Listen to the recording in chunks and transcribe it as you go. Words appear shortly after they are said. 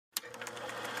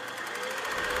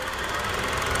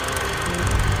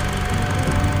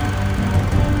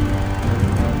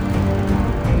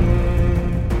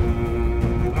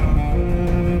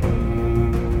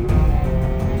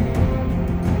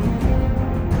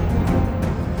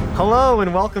Hello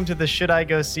and welcome to the Should I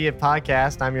Go See It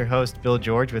podcast. I'm your host, Bill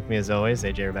George. With me as always,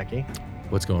 AJ Rebecki.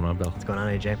 What's going on, Bill? What's going on,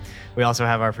 AJ? We also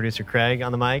have our producer, Craig,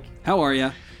 on the mic. How are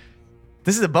you?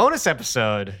 This is a bonus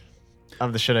episode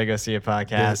of the Should I Go See It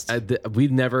podcast.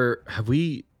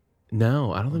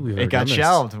 No, I don't think we've ever It got done this.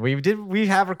 shelved. We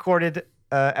have recorded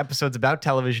episodes about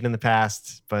television in the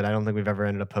past, but I don't think we've ever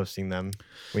ended up posting them.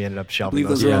 We ended up I shelving believe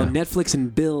those those. are on Netflix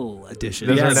and Bill edition.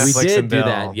 Those are Yes, we Netflix did and do Bill.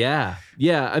 that.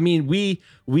 Yeah. I mean, we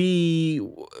the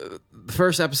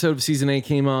first episode of season 8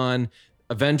 came on.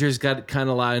 Avengers got kind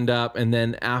of lined up, and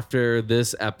then after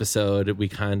this episode, we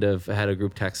kind of had a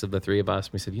group text of the three of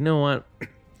us. We said, you know what?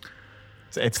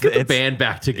 It's Get the band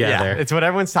back together. Yeah, it's what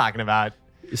everyone's talking about.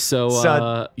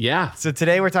 So yeah. So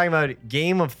today we're talking about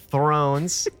Game of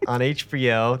Thrones on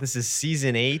HBO. This is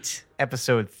season 8,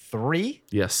 episode 3,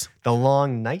 Yes. The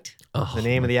Long Night. Oh, The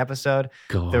name of the episode.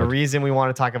 God. The reason we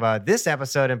want to talk about this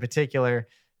episode in particular,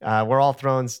 we're all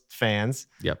Thrones fans.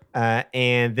 Yep.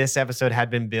 And this episode had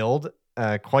been billed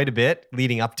quite a bit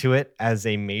leading up to it as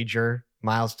a major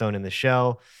milestone in the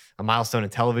show, a milestone in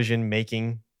television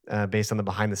making based on the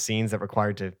behind the scenes that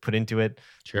required to put into it.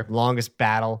 Sure. Longest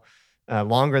battle.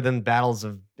 Longer than battles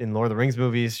in Lord of the Rings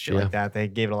movies, shit like that. They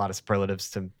gave it a lot of superlatives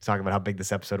to talk about how big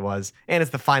this episode was. And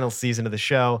it's the final season of the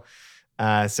show.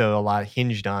 So a lot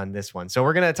hinged on this one. So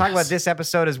we're going to talk about this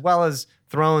episode as well as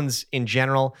Thrones in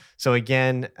general. So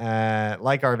again,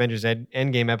 like our Avengers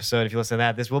Endgame episode, if you listen to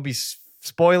that, this will be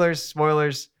spoiler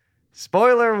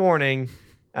warning.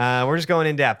 We're just going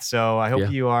in depth. So I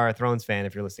hope you are a Thrones fan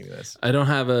if you're listening to this. I don't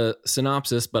have a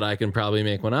synopsis, but I can probably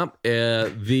make one up.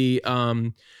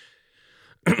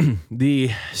 The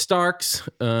Starks,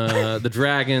 the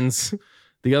dragons,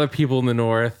 the other people in the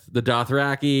north, the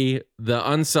Dothraki, the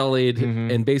Unsullied,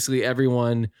 and basically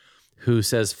everyone who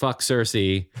says fuck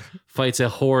Cersei fights a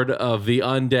horde of the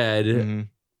undead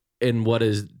in what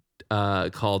is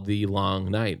called the Long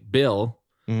Night. Bill,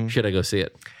 should I go see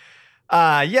it?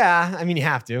 Yeah, I mean you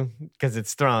have to because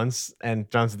it's Thrones, and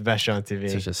Thrones is the best show on TV.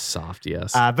 Such a soft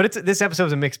yes. But this episode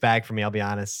was a mixed bag for me. I'll be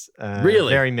honest.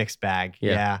 Really? Very mixed bag.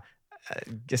 Yeah. Yeah.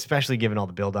 Especially given all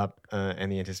the buildup and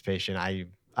the anticipation,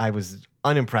 I was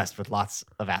unimpressed with lots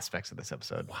of aspects of this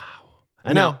episode. Wow.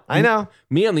 I know.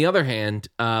 Me, on the other hand,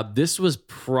 this was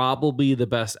probably the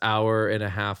best hour and a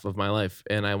half of my life,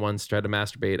 and I once tried to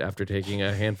masturbate after taking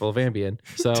a handful of Ambien.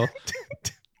 So,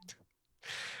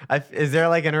 Is there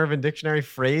like an Urban Dictionary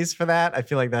phrase for that? I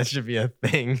feel like that should be a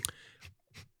thing.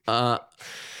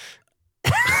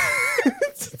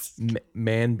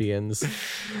 Manbians.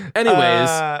 Anyways,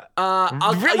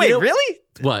 really?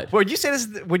 What? Would you say this?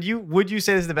 Would you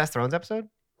say this is the best Thrones episode?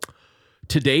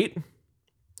 To date,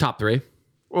 top 3.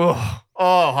 Oh,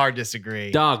 hard disagree.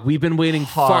 Dog, we've been waiting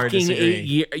Hard fucking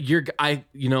disagree. 8 years.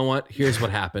 You know what? Here's what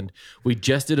happened. We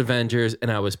just did Avengers, and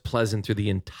I was pleasant through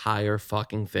the entire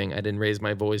fucking thing. I didn't raise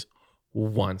my voice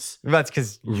once. That's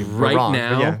because you were Right wrong, but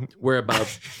now, yeah. we're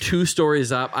about 2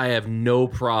 stories up. I have no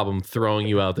problem throwing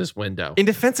you out this window. In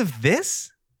defense of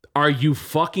this, Are you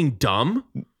fucking dumb?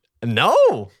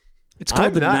 no. It's called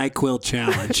I'm the not- NyQuil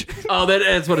Challenge. Oh,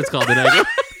 that's what it's called. The night.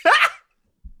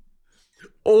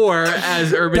 Or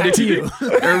as Urban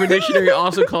Dictionary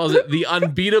also calls it, the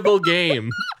unbeatable game.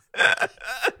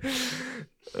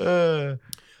 No,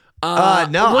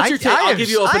 What's your take? I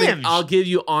am- I'll give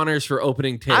you honors for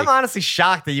opening take. I'm honestly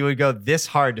shocked that you would go this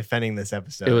hard defending this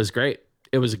episode. It was great.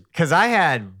 It was because I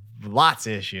had lots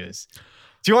of issues.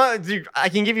 Do you want? I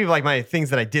can give you like my things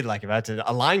that I did like about it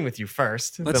to align with you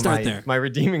first. Let's start there. My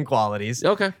redeeming qualities.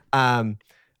 okay. I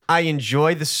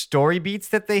enjoy the story beats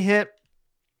that they hit.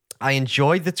 I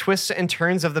enjoyed the twists and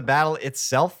turns of the battle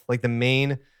itself, like the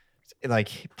main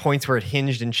like points where it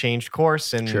hinged and changed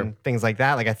course and things like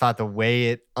that. Like I thought the way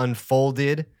it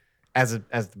unfolded as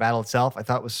the battle itself, I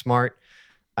thought was smart.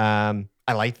 I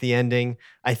liked the ending.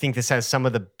 I think this has some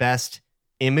of the best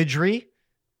imagery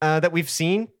that we've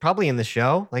seen probably in the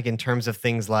show, like in terms of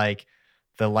things like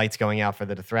the lights going out for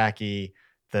the Dothraki,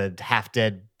 the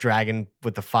half-dead dragon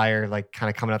with the fire, like kind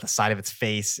of coming out the side of its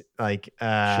face, like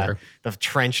the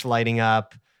trench lighting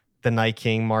up, the Night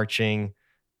King marching,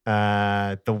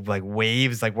 the like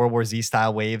waves, like World War Z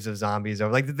style waves of zombies,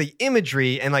 or like the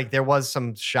imagery. And like there was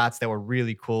some shots that were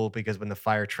really cool because when the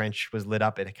fire trench was lit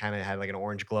up, it kind of had like an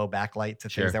orange glow backlight to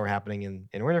things that were happening in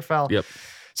Winterfell. Yep.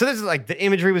 So there's like the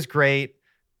imagery was great.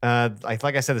 Like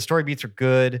I said, the story beats are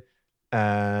good.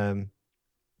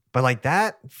 But like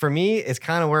that, for me, is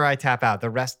kind of where I tap out. The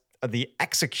rest of the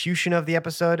execution of the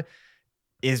episode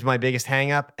is my biggest hang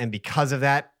up. And because of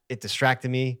that, it distracted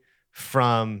me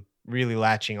from really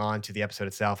latching on to the episode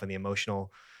itself and the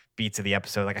emotional beats of the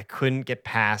episode. Like I couldn't get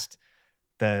past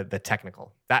the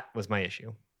technical. That was my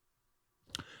issue.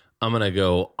 I'm gonna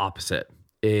go opposite.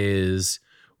 Is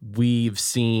we've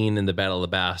seen in the Battle of the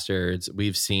Bastards,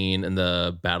 we've seen in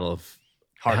the Battle of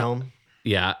Hardhome.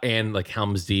 yeah, and like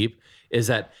Helm's Deep, is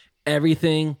that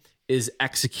everything is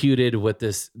executed with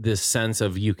this sense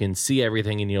of you can see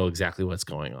everything and you know exactly what's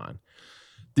going on.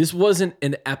 This wasn't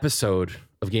an episode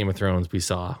of Game of Thrones we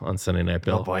saw on Sunday Night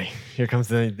Bill. Oh boy, here comes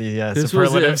the This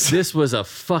superlatives. this was a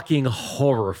fucking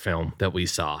horror film that we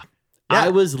saw. Yeah, I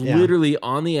was yeah. literally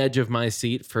on the edge of my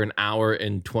seat for an hour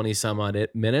and 20 some odd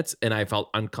minutes, and I felt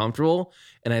uncomfortable.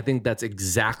 And I think that's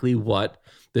exactly what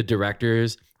the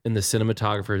directors and the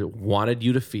cinematographers wanted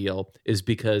you to feel, is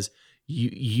because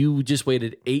you just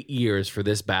waited 8 years for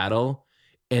this battle,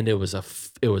 and it was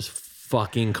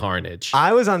fucking carnage.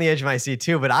 I was on the edge of my seat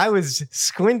too, but I was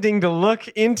squinting to look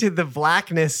into the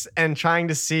blackness and trying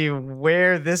to see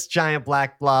where this giant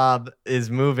black blob is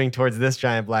moving towards this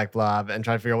giant black blob and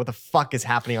trying to figure out what the fuck is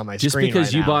happening on my Just screen. because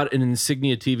right you now. bought an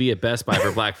Insignia TV at Best Buy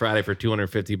for Black Friday for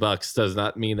 $250 does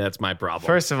not mean that's my problem.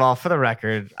 First of all, for the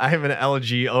record, I have an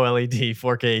LG OLED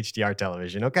 4K HDR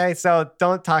television. Okay, so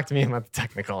don't talk to me about the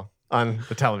technical on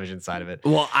the television side of it.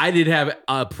 Well, I did have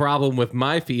a problem with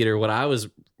my feed or what I was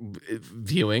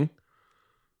viewing.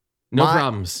 No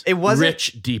problems. it wasn't-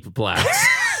 Rich, deep blacks.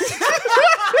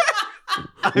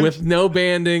 With no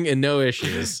banding and no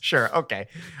issues. Sure, okay.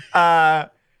 I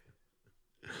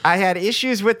had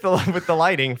issues with the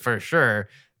lighting for sure,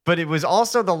 but it was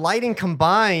also the lighting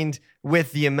combined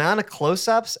with the amount of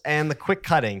close-ups and the quick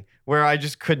cutting where I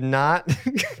just could not.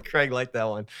 Craig liked that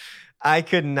one. I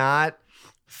could not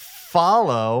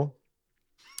follow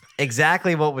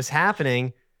exactly what was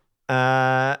happening.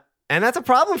 And that's a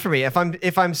problem for me.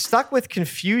 If I'm stuck with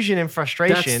confusion and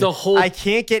frustration, That's the whole- I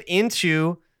can't get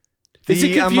into the Is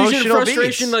it confusion and emotional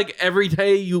frustration beats. like every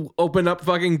day you open up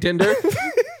fucking Tinder?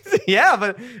 Yeah,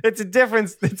 but it's a different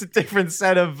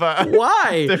set of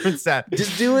Why? different set.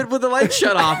 Just do it with the light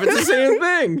shut off. It's the same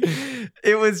thing.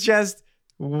 It was just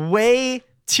way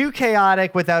too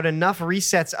chaotic without enough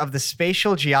resets of the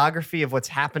spatial geography of what's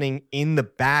happening in the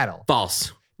battle. False.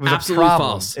 It was Absolutely a problem.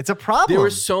 false. It's a problem. There were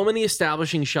so many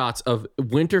establishing shots of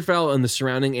Winterfell and the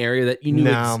surrounding area that you knew.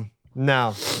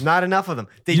 no, not enough of them.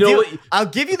 They You know do. what? I'll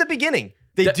give you the beginning.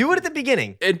 They do it at the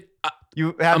beginning.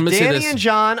 You have I'm gonna say Danny this. and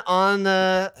John on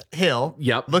the hill.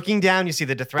 Yep. Looking down, you see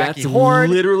the Dothraki That's horde.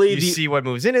 literally you the- see what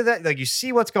moves into that. Like you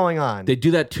see what's going on. They do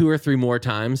that 2 or 3 more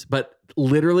times, but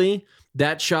literally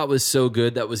that shot was so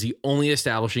good. That was the only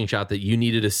establishing shot that you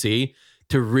needed to see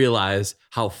to realize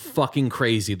how fucking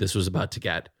crazy this was about to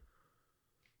get.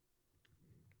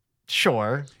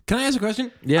 Sure. Can I ask a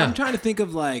question? Yeah. I'm trying to think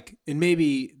of like, and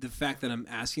maybe the fact that I'm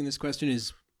asking this question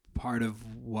is part of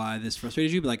why this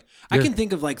frustrated you, but like, I can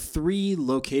think of like 3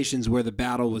 locations where the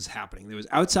battle was happening. There was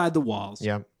outside the walls.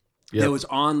 Yeah. Yep. There was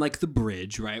on like the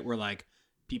bridge, right? Where like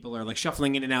people are like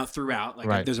shuffling in and out throughout. Like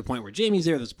Right. there's a point where Jamie's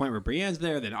there. There's a point where Brienne's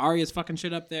there. Then Arya's fucking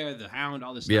shit up there. The Hound,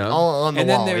 all this stuff. Yeah. All on the And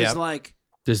wall. then there's yeah. like,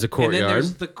 There's the and courtyard. then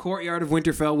there's the courtyard of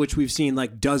Winterfell, which we've seen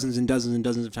like dozens and dozens and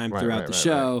dozens of times Right, throughout right, the right,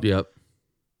 show. Yep.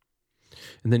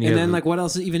 And then you And have then like what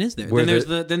else even is there? Where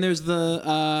Then there's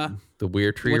the the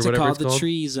weird tree what's or it whatever called? it's The called.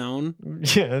 tree zone.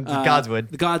 Yeah, Godswood.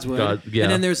 The Godswood. Yeah.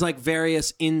 And then there's like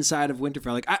various inside of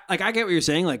Winterfell. Like I get what you're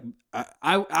saying. Like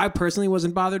I personally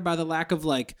wasn't bothered by the lack of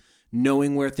like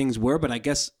knowing where things were, but I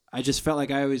guess I just felt like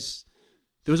there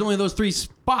was only those 3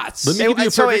 spots. Let me give you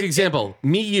a so perfect example.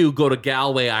 You go to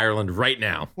Galway, Ireland right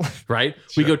now, right?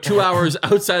 We go 2 hours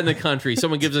outside in the country.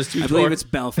 Someone gives us 2 I believe torches. it's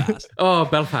Belfast. Oh,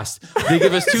 Belfast. They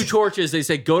give us 2 torches. They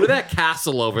say, go to that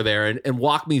castle over there and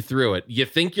walk me through it. You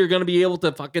think you're going to be able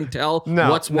to fucking tell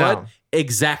what's what? No.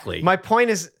 Exactly. My point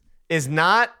is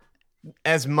not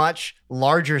as much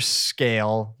larger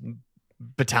scale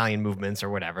battalion movements or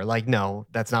whatever. Like, no,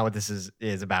 that's not what this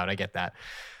is about. I get that.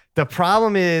 The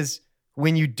problem is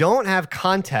when you don't have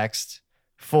context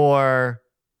for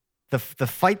the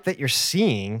fight that you're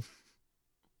seeing,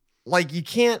 like you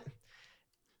can't.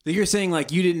 You're saying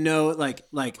like you didn't know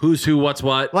like Who's who, what's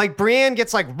what? Like Brienne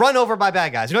gets like run over by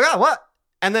bad guys. You're like, oh, what?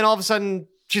 And then all of a sudden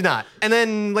she's not. And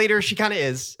then later she kind of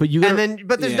is. But you gotta-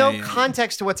 but there's Yeah, no yeah.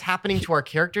 context to what's happening to our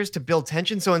characters to build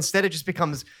tension. So instead it just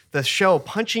becomes the show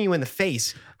punching you in the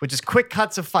face with just quick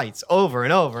cuts of fights over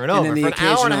and over and over and then for an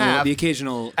hour and a half. the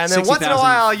occasional And then once in a 60,000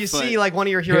 while you foot- see like one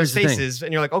of your heroes' Here's the thing. faces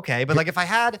and you're like, okay. But like if I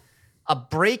had a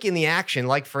break in the action,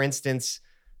 like for instance,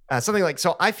 something like,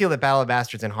 so I feel that Battle of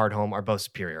Bastards and Hardhome are both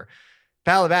superior.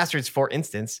 Battle of Bastards, for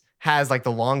instance, has like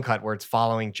the long cut where it's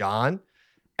following John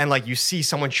and like you see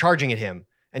someone charging at him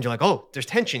and you're like, oh, there's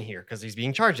tension here because he's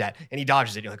being charged at and he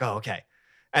dodges it. You're like, oh, okay.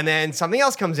 And then something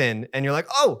else comes in and you're like,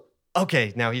 oh,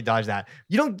 okay, now he dodged that.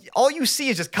 You don't, all you see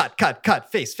is just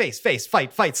cut, face,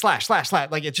 fight, slash.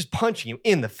 Like it's just punching you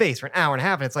in the face for an hour and a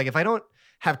half. And it's like, if I don't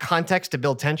have context to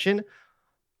build tension,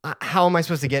 how am I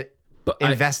supposed to get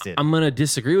invested? I'm going to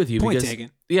disagree with you. Point because,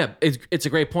 taken. Yeah, it's a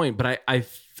great point. But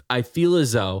I feel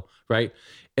as though, right,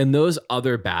 in those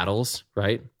other battles,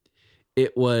 right,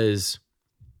 it was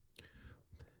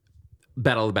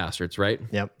Battle of the Bastards, right?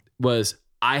 Yep. Was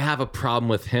I have a problem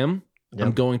with him. Yep.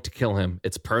 I'm going to kill him.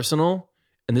 It's personal,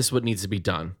 and this is what needs to be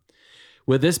done.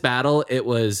 With this battle, it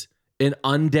was an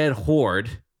undead horde,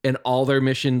 and all their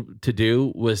mission to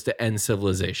do was to end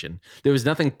civilization. There was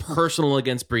nothing personal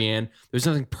against Brienne. There was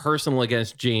nothing personal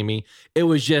against Jaime. It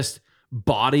was just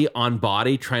body on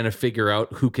body trying to figure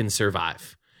out who can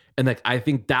survive. And like, I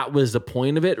think that was the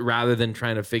point of it, rather than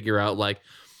trying to figure out like,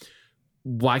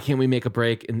 why can't we make a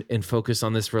break and focus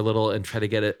on this for a little and try to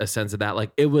get a sense of that?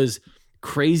 Like, it was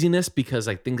craziness, because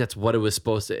I think that's what it was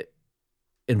supposed to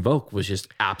invoke, was just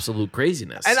absolute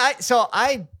craziness. And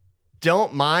I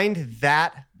don't mind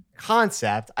that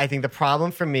concept. I think the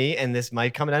problem for me, and this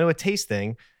might come down to a taste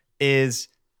thing, is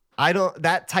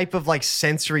that type of like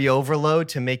sensory overload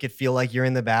to make it feel like you're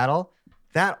in the battle,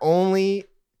 that only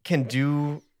can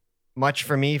do much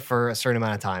for me for a certain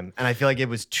amount of time. And I feel like it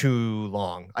was too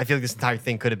long. I feel like this entire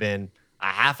thing could have been a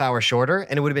half hour shorter,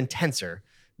 and it would have been tenser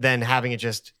than having it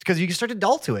just, because you can start to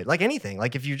dull to it, like anything.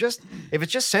 Like if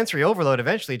it's just sensory overload,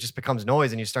 eventually it just becomes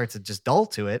noise and you start to just dull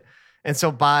to it. And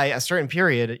so by a certain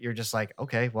period, you're just like,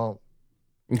 okay, well,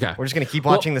 okay, we're just going to keep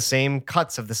watching the same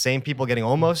cuts of the same people getting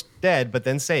almost dead, but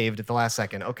then saved at the last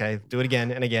second. Okay, do it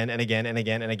again and again and again and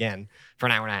again and again for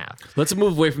an hour and a half. Let's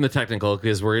move away from the technical,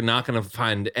 because we're not going to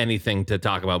find anything to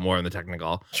talk about more in the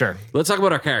technical. Sure. Let's talk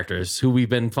about our characters, who we've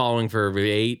been following for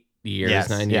 9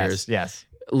 years. Yes.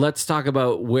 Let's talk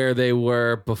about where they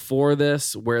were before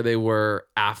this, where they were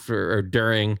after or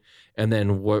during, and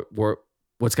then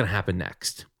what's going to happen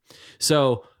next.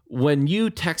 So when you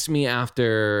text me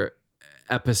after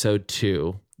episode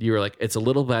 2, you were like, it's a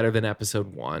little better than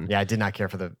episode 1. Yeah, I did not care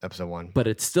for the episode 1. But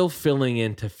it's still filling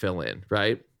in to fill in,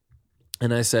 right?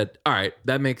 And I said, all right,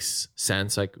 that makes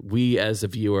sense. Like, we as a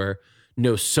viewer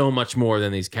know so much more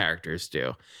than these characters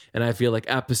do. And I feel like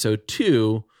episode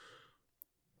 2,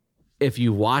 if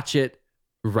you watch it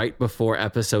right before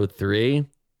episode 3,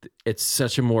 it's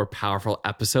such a more powerful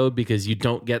episode, because you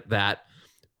don't get that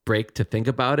break to think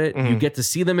about it. You get to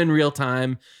see them in real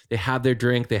time. They have their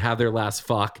drink, they have their last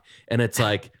fuck, and it's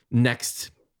like,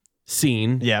 next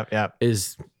scene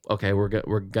is okay, we're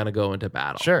gonna go into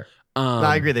battle. Sure. No,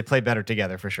 I agree. They play better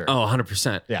together for sure. Oh,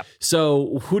 100%. Yeah.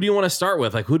 So who do you want to start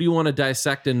with? Like, who do you want to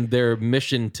dissect in their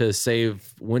mission to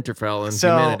save Winterfell and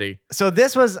humanity? So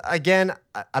this was, again,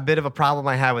 a bit of a problem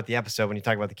I had with the episode when you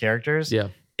talk about the characters. Yeah.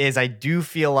 Is I do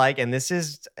feel like, and this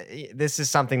is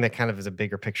something that kind of is a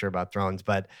bigger picture about Thrones,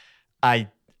 but I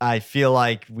feel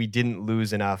like we didn't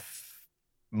lose enough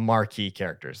marquee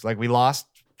characters. Like, we lost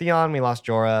Theon, we lost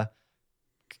Jorah.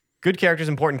 Good characters,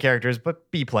 important characters,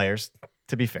 but B players,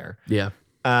 to be fair. Yeah.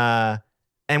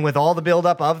 And with all the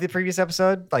buildup of the previous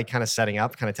episode, like kind of setting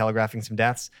up, kind of telegraphing some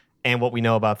deaths, and what we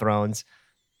know about Thrones,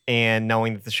 and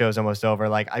knowing that the show's almost over,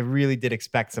 like, I really did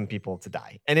expect some people to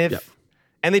die. And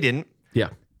and they didn't. Yeah.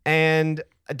 And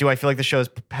do I feel like the show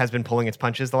has been pulling its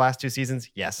punches the last 2 seasons?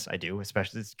 Yes, I do.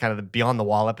 Especially, it's kind of the Beyond the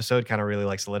Wall episode kind of really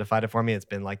like solidified it for me. It's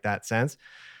been like that since.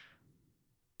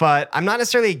 But I'm not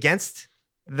necessarily against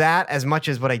that as much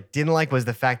as what I didn't like was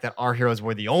the fact that our heroes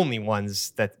were the only ones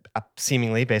that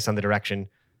seemingly, based on the direction,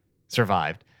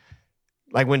 survived.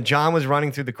 Like when Jon was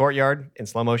running through the courtyard in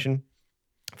slow motion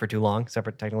for too long,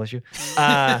 separate technical issue.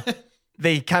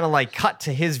 They kind of like cut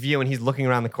to his view and he's looking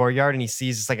around the courtyard and he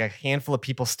sees just like a handful of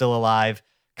people still alive,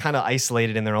 kind of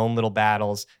isolated in their own little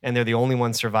battles. And they're the only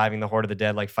ones surviving the Horde of the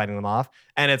Dead, like fighting them off.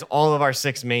 And it's all of our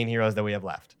 6 main heroes that we have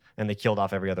left. And they killed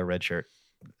off every other red shirt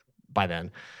by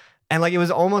then. And like, it was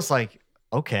almost like,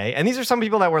 okay. And these are some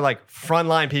people that were like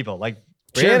frontline people, like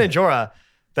Brienne and Jorah,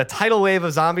 the tidal wave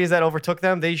of zombies that overtook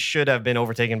them, they should have been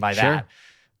overtaken by that.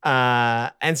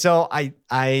 And so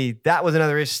I that was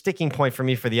another sticking point for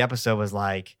me for the episode, was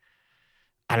like,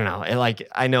 I don't know.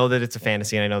 I know that it's a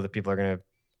fantasy and I know that people are going to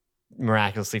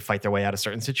miraculously fight their way out of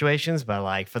certain situations, but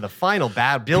like for the final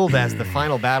build as the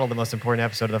final battle, the most important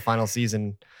episode of the final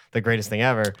season, the greatest thing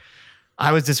ever,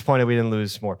 I was disappointed we didn't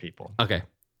lose more people. Okay.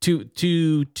 Two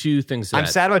things. I'm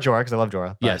sad about Jorah because I love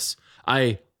Jorah. Yes.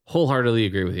 I wholeheartedly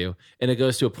agree with you. And it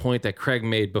goes to a point that Craig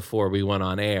made before we went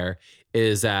on air,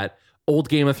 is that old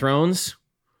Game of Thrones,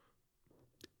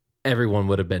 everyone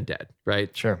would have been dead,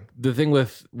 right? Sure. The thing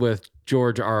with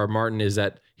George R.R. Martin is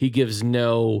that he gives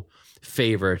no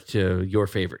favor to your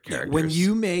favorite characters. When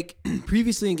you make,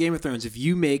 previously in Game of Thrones, if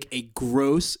you make a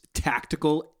gross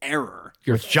tactical error,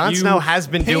 which Jon Snow has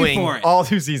been pay doing for it. all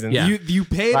 2 seasons. Yeah. you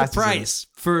pay the Last season. price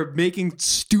for making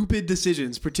stupid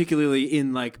decisions, particularly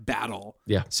in like battle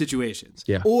situations.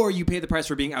 Yeah. Or you pay the price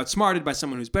for being outsmarted by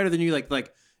someone who's better than you.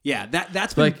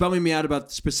 That's been Like- bumming me out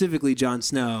about specifically Jon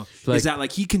Snow. Like- is that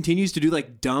like he continues to do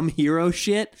like dumb hero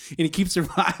shit and he keeps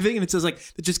surviving, and it says like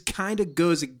that just kind of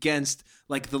goes against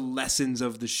like the lessons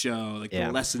of the show, like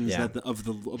the lessons of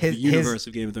the universe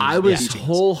of Game of Thrones. I was teachings.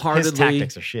 wholeheartedly His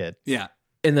tactics are shit. Yeah.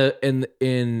 in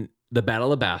the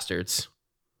Battle of Bastards,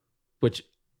 which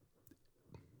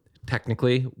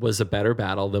technically was a better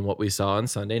battle than what we saw on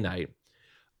Sunday night.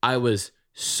 I was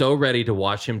so ready to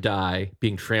watch him die,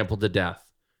 being trampled to death,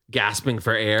 gasping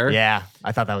for air Yeah,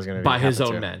 I thought that was going to be by his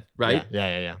happen own too. men, right?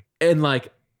 Yeah. And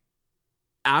like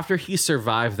after he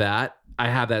survived that, I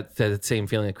have that same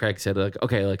feeling that Craig said, like,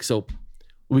 okay, like, so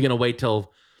we're gonna wait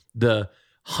till the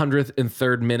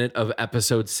 103rd minute of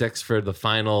episode 6 for the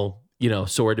final,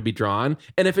 sword to be drawn.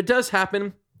 And if it does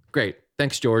happen, great.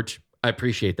 Thanks, George. I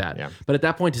appreciate that. Yeah. But at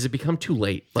that point, does it become too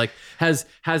late? Like, has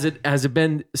it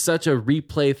been such a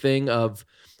replay thing of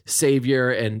savior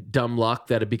and dumb luck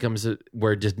that it becomes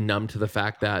we're just numb to the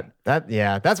fact that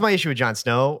That's my issue with Jon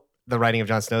Snow. The writing of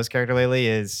Jon Snow's character lately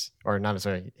is, or not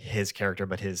necessarily his character,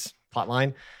 but his plot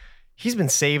line. He's been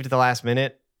saved at the last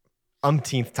minute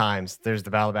umpteenth times. There's the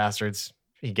Battle of Bastards.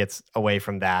 He gets away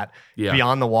from that. Yeah.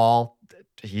 Beyond the Wall,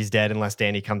 he's dead unless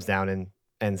Dany comes down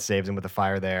and saves him with the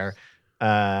fire there.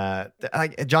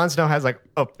 Like Jon Snow has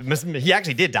he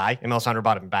actually did die, and Melisandre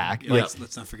brought him back. Yeah,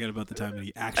 let's not forget about the time that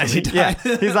he actually died.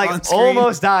 He's like on screen.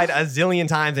 almost died a zillion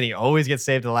times, and he always gets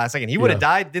saved at the last second. He would have Yeah.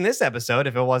 died in this episode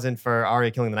if it wasn't for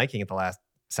Arya killing the Night King at the last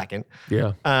second.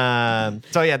 yeah.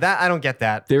 That I don't get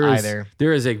that either.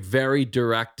 There is a very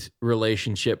direct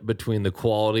relationship between the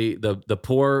quality, the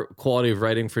poor quality of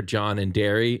writing for Jon and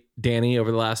Dany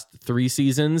over the last 3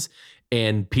 seasons,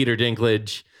 and Peter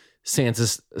Dinklage,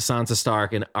 Sansa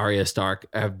Stark, and Arya Stark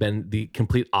have been the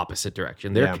complete opposite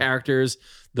direction. Their characters,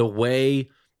 the way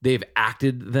they've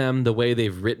acted them, the way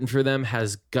they've written for them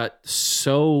has got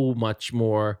so much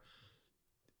more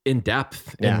in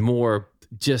depth and more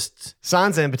just.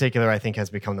 Sansa in particular, I think, has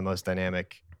become the most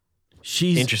dynamic,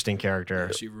 She's interesting character.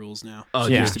 She rules now. Oh,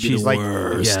 She yeah. used to be She's the like-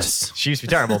 worst. yes. She used to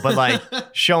be terrible, but like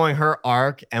showing her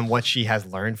arc and what she has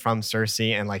learned from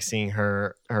Cersei and like seeing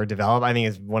her develop, I think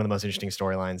is one of the most interesting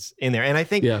storylines in there. And I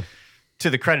think to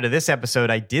the credit of this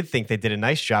episode, I did think they did a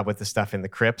nice job with the stuff in the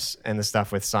crypts and the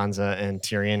stuff with Sansa and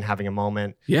Tyrion having a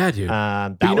moment. Yeah, dude.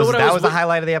 That you know was what I was the wait-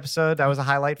 highlight of the episode. That was a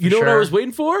highlight for You know sure. what I was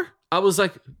waiting for? I was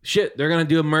like, shit, they're gonna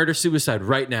do a murder-suicide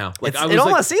right now. Like, I was it like,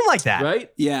 almost seemed like that.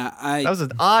 right? Yeah, That was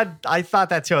an odd. I thought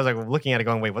that too. I was like looking at it,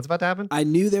 going, "Wait, what's about to happen?" I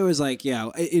knew there was like,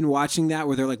 in watching that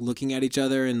where they're like looking at each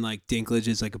other and like Dinklage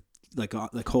is like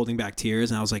holding back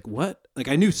tears, and I was like, what? Like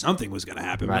I knew something was gonna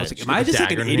happen. But I was Right. like, am I just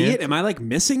like an Dagger in idiot? hand. Am I like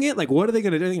missing it? Like what are they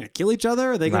gonna do? Are they gonna kill each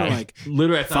other? Are they gonna Right. like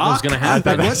Literally, I thought that was fuck? gonna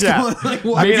happen. Like, what's Yeah. going on? Like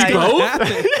what Maybe is gonna both?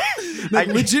 happen? Like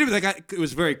I- legitimately, like it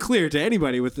was very clear to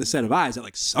anybody with a set of eyes that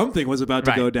like something was about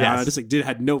to Right, go down. yes. I just like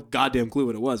had no goddamn clue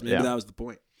what it was. Maybe Yeah. that was the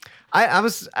point. I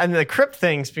was, and the crypt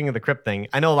thing, speaking of the crypt thing,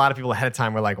 I know a lot of people ahead of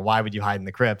time were like, why would you hide in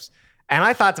the crypts? And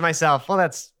I thought to myself, well,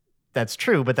 that's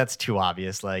true, but that's too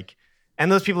obvious. Like,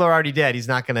 and those people are already dead. He's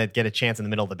not going to get a chance in the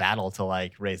middle of the battle to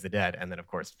like raise the dead. And then of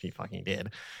course he fucking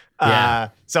did. Yeah.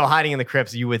 So hiding in the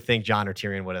crypts, you would think Jon or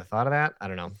Tyrion would have thought of that. I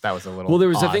don't know. That was a little Well, there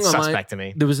was a thing suspect online to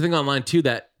me. There was a thing online too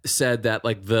that said that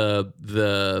like the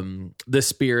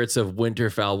spirits of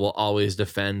Winterfell will always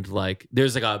defend. Like,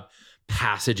 there's like a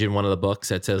passage in one of the books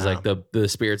that says like the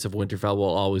spirits of Winterfell will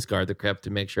always guard the crypt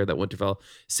to make sure that Winterfell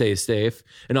stays safe.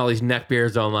 And all these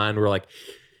neckbeards online were like,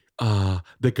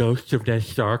 the ghost of Ned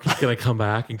Stark is gonna come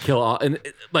back and kill all. And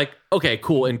like, okay,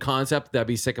 cool. In concept, that'd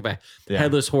be sick if a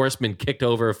headless horseman kicked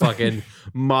over a fucking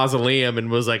mausoleum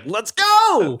and was like, "Let's go!"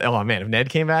 Oh man, if Ned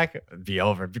came back, it'd be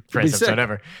over. First sick. episode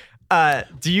ever.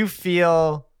 Do you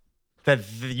feel that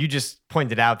you just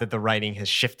pointed out that the writing has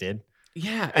shifted?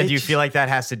 Yeah. And do you feel like that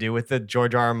has to do with the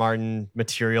George R. R. Martin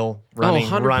material running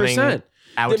 100%. out?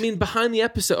 I mean, behind the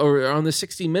episode or on the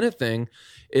 60-minute thing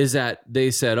is that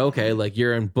they said, okay, like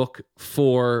you're in book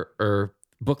 4 or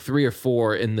book 3 or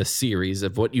 4 in the series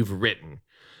of what you've written.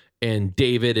 And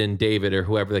David or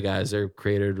whoever the guys are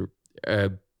created,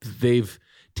 they've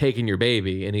taken your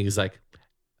baby. And he's like,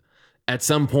 at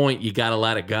some point you got to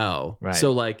let it go. Right.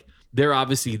 So like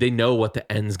they know what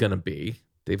the end's going to be.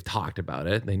 They've talked about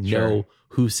it. They know Sure.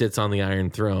 who sits on the Iron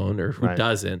Throne or who Right.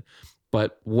 doesn't.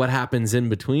 But what happens in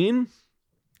between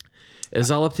It's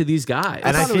all up to these guys.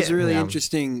 I thought it was really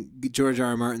interesting, George R.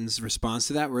 R. Martin's response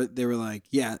to that, where they were like,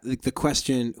 yeah, like the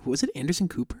question, was it Anderson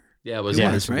Cooper? Yeah, it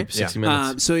was right? 60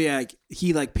 Minutes. So yeah,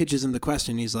 he like pitches him the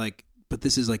question. He's like, but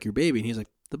this is like your baby. And he's like,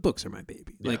 the books are my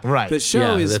baby. Like the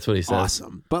show is that's what he says.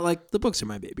 Awesome. But like the books are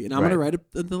my baby. And I'm going to write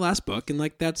the last book. And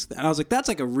like, I was like, that's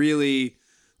like a really,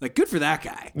 like, good for that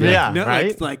guy. Yeah, you know,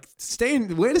 right? Like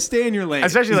way to stay in your lane.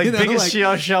 Especially like biggest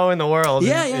show in the world.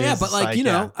 Yeah. But like, you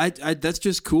know, I that's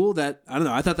just cool that, I don't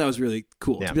know. I thought that was really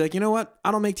cool to be like, you know what?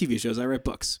 I don't make TV shows. I write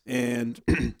books. And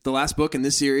the last book in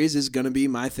this series is going to be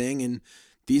my thing. And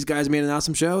these guys made an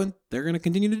awesome show and they're going to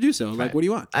continue to do so. Like, what do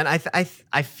you want? And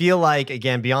I feel like,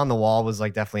 again, Beyond the Wall was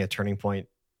like definitely a turning point,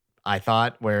 I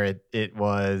thought, where it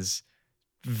was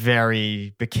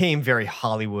became very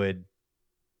Hollywood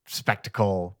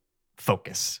spectacle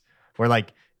focus, where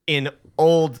like in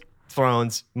old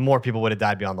Thrones, more people would have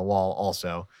died beyond the wall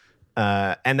also.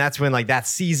 And that's when like that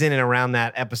season and around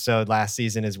that episode last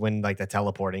season is when like the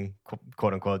teleporting,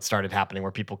 quote unquote, started happening,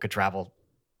 where people could travel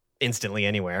instantly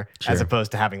anywhere, as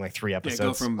opposed to having like 3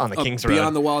 episodes from on the King's Road.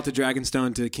 Beyond the Wall to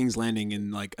Dragonstone to King's Landing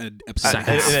in like an episode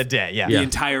in a day. Yeah. The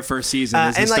entire first season.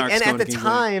 And at the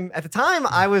time,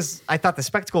 I thought the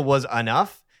spectacle was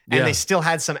enough, and they still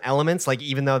had some elements. Like,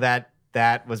 even though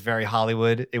that was very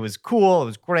Hollywood, it was cool, it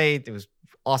was great, it was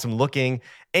awesome looking,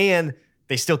 and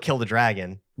they still killed the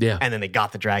dragon. Yeah. And then they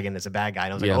got the dragon as a bad guy,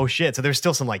 and I was like, oh shit. So there's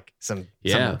still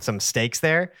some stakes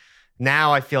there.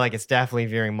 Now I feel like it's definitely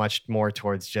veering much more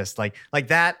towards just like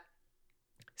that,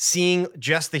 seeing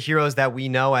just the heroes that we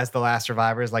know as the last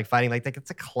survivors, like fighting, like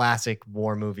it's a classic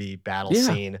war movie battle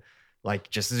scene. Like,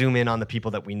 just zoom in on the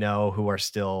people that we know who are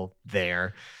still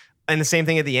there. And the same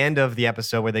thing at the end of the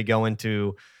episode where they go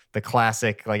into the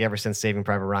classic, like ever since Saving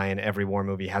Private Ryan, every war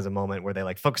movie has a moment where they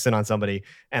like focus in on somebody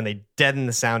and they deaden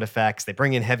the sound effects, they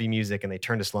bring in heavy music and they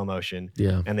turn to slow motion,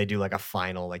 and they do like a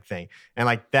final like thing. And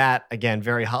like that, again,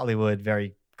 very Hollywood,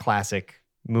 very classic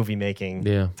movie making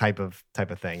type of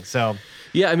thing. So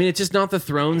yeah, I mean, it's just not the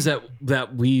Thrones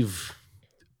that we've.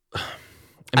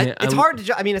 It's hard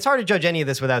to judge any of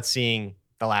this without seeing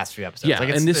the last few episodes. Yeah, like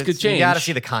and this could change. You got to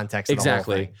see the context. Of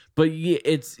exactly. The whole thing. But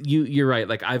it's you're right.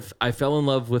 Like I fell in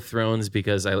love with Thrones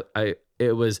because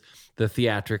it was the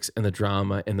theatrics and the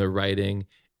drama and the writing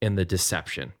and the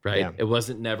deception. Right. Yeah. It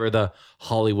wasn't never the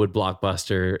Hollywood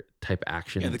blockbuster type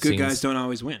action. Yeah, the good guys don't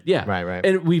always win. Yeah, right.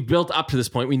 And we built up to this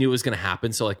point. We knew it was going to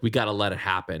happen. So like we got to let it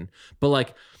happen. But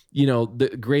like, you know, the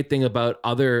great thing about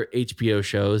other HBO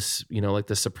shows, you know, like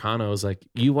The Sopranos, like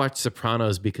you watch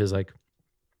Sopranos because like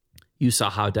you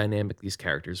saw how dynamic these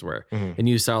characters were, and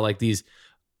you saw like these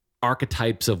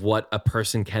archetypes of what a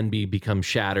person can be become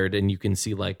shattered, and you can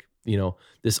see like, you know,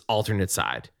 this alternate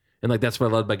side. And like that's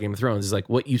what I love about Game of Thrones is like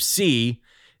what you see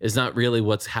is not really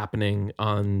what's happening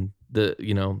on the,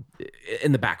 you know,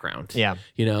 in the background. Yeah.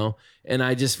 You know, and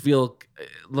I just feel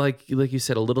like you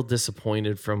said, a little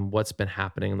disappointed from what's been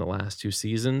happening in the last 2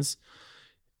 seasons.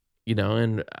 You know,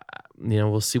 and you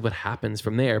know, we'll see what happens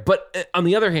from there. But on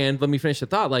the other hand, let me finish the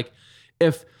thought. Like,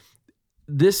 if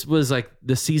this was like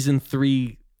the season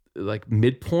 3, like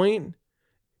midpoint,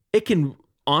 it can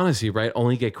honestly, right,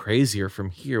 only get crazier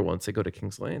from here once they go to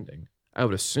King's Landing, I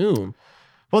would assume.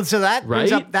 Well, so that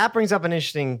brings up an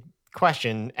interesting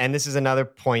question, and this is another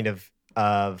point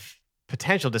of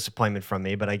potential disappointment from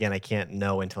me. But again, I can't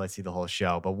know until I see the whole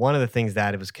show. But one of the things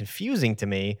that it was confusing to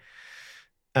me.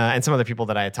 And some other people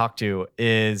that I had talked to,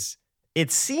 is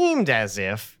it seemed as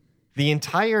if the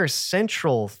entire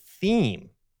central theme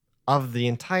of the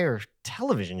entire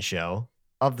television show,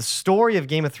 of the story of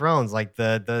Game of Thrones, like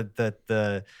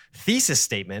the thesis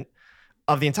statement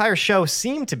of the entire show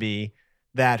seemed to be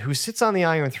that who sits on the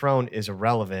Iron Throne is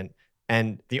irrelevant,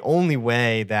 and the only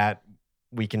way that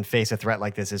we can face a threat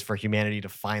like this is for humanity to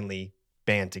finally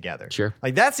band together. Sure.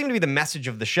 Like that seemed to be the message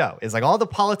of the show, is like all the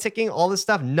politicking, all this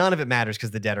stuff, none of it matters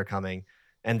because the dead are coming.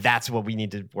 And that's what we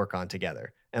need to work on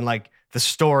together. And like the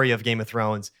story of Game of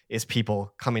Thrones is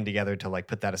people coming together to like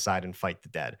put that aside and fight the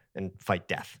dead and fight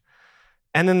death.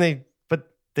 And then they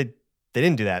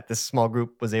didn't do that. This small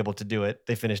group was able to do it.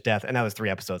 They finished death, and now there's 3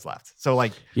 episodes left. So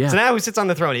like, so now who sits on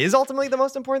the throne is ultimately the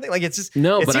most important thing. Like it's just,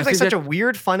 it seems like such a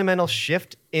weird fundamental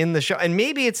shift in the show. And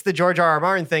maybe it's the George R. R.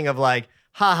 Martin thing of like,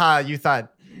 haha, you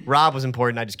thought Rob was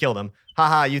important, I just killed him.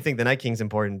 Haha, you think the Night King's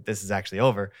important, this is actually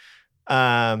over.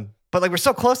 But like we're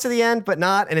so close to the end, but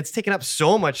not, and it's taken up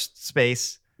so much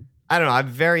space. I don't know.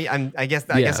 I guess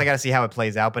I got to see how it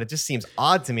plays out, but it just seems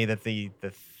odd to me that the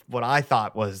what I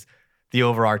thought was the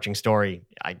overarching story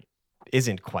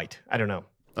isn't quite. I don't know.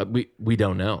 We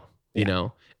don't know, you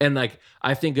know? And like,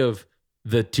 I think of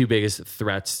the 2 biggest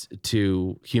threats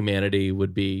to humanity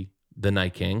would be the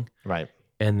Night King, Right.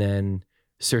 and then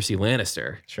Cersei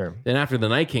Lannister. Sure. Then after the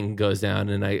Night King goes down,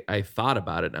 and I thought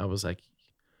about it, and I was like,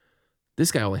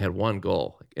 this guy only had one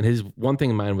goal. And his one thing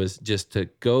in mind was just to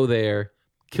go there,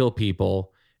 kill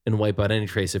people, and wipe out any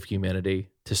trace of humanity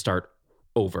to start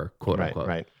over, quote unquote.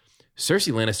 Right.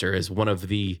 Cersei Lannister is one of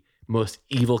the most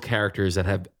evil characters that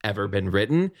have ever been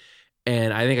written.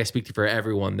 And I think I speak for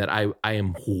everyone that I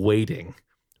am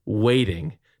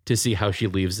waiting to see how she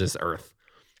leaves this earth.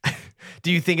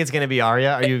 Do you think it's going to be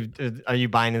Arya? Are you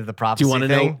buying into the prophecy Do you want to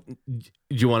thing? know?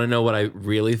 Do you want to know what I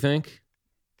really think?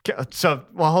 So,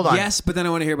 well, hold on. Yes, but then I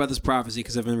want to hear about this prophecy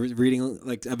because I've been reading,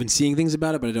 like I've been seeing things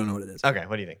about it, but I don't know what it is. Okay,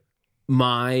 what do you think?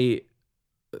 My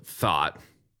thought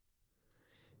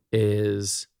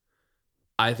is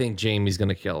I think Jaime's going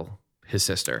to kill his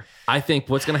sister. I think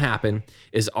what's going to happen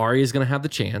is Arya's going to have the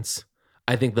chance.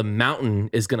 I think the Mountain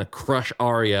is going to crush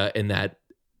Arya in that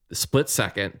split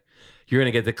second. You're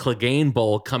going to get the Clegane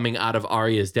Bowl coming out of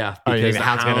Arya's death Oh, you because think the the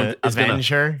Hound's going Hound to is going avenge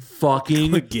to her?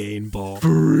 fucking Gain ball.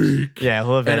 freak. Yeah,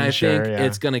 he'll avenge And I think her. Yeah.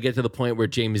 it's going to get to the point where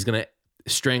Jaime's going to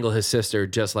strangle his sister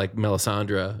just like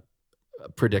Melisandre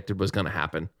predicted was going to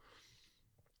happen.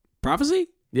 Prophecy?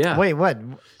 Yeah. Wait, what?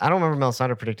 I don't remember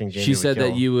Melisandre predicting Jaime She would said kill.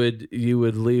 that you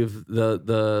would leave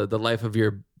the life of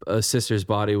your sister's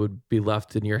body would be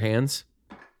left in your hands.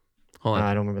 Hold on.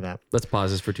 I don't remember that. Let's pause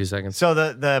this for 2 seconds. So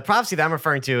the prophecy that I'm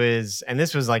referring to is, and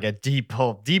this was like a deep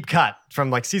cut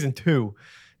from like season 2,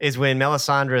 is when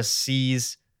Melisandre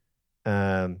sees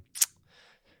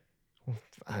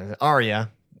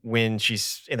Arya when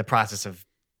she's in the process of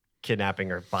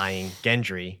kidnapping or buying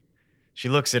Gendry. She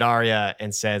looks at Arya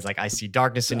and says, like, I see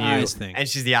darkness in you. eyes thing. And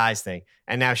she's the eyes thing.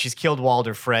 And now she's killed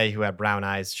Walder Frey, who had brown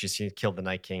eyes. She's killed the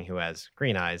Night King, who has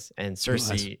green eyes. And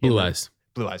Cersei... Blue eyes.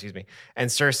 Blue eyes, excuse me. And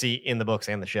Cersei in the books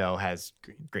and the show has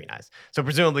green eyes. So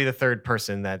presumably the third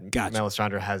person that Gotcha.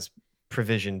 Melisandre has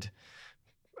provisioned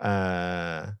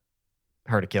her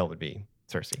to kill would be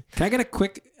Cersei. Can I get a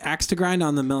quick axe to grind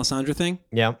on the Melisandre thing?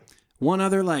 Yeah. One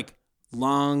other like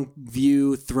long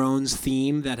view Thrones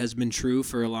theme that has been true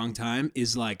for a long time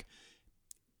is like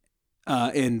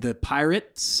in the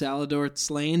pirate Salador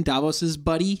Slain, Davos's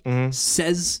buddy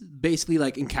says basically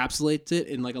like encapsulates it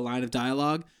in like a line of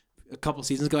dialogue a couple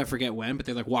seasons ago. I forget when, but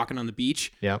they're like walking on the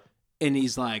beach. Yeah. And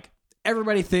he's like,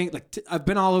 everybody think like I've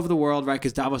been all over the world, right?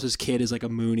 Because Davos's kid is like a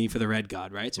Mooney for the Red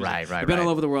God, right? So he's Right. I've been all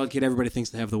over the world, kid. Everybody thinks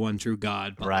they have the one true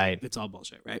God, but Right. like, it's all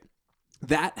bullshit, right?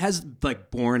 That has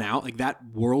like borne out, like that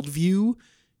worldview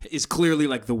is clearly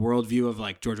like the worldview of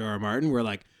like George R.R. Martin, where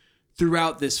like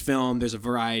throughout this film, there's a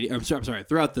variety. I'm sorry.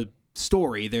 Throughout the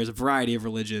story, there's a variety of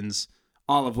religions,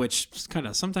 all of which kind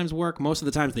of sometimes work. Most of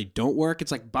the times they don't work.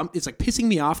 It's like it's like pissing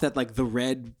me off that like the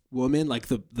Red Woman, like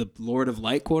the Lord of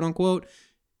Light, quote unquote,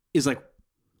 is like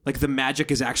the magic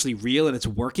is actually real and it's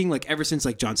working. Like ever since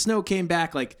like Jon Snow came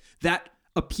back, like that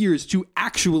appears to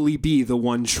actually be the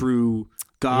one true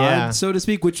God, so to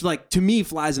speak, which like to me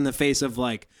flies in the face of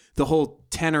like the whole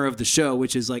tenor of the show,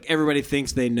 which is like everybody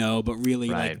thinks they know, but really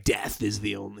like death is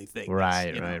the only thing.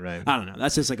 Right. I don't know.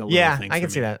 That's just like a little thing. I can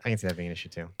for see me. that. I can see that being an issue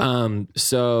too.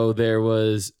 So there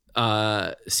was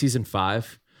season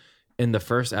 5 in the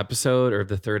first episode or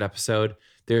the third episode.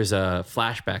 There's a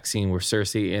flashback scene where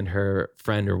Cersei and her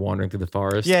friend are wandering through the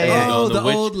forest. Yeah, and yeah. they go Oh, on the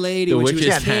witch- old lady the when she was a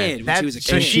witch's kid. tent. When she was a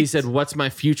So And kid. she said, "What's my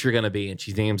future gonna be?" And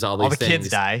she names all these All the things. kids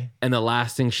die. And the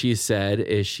last thing she said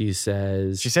is, she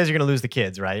says, She says you're going to lose the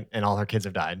kids, right? And all her kids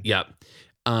have died. "Yep."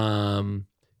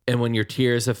 And when your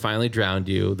tears have finally drowned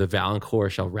you, the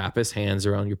Valancourt shall wrap his hands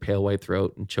around your pale white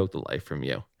throat and choke the life from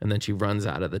you. And then she runs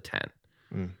out of the tent.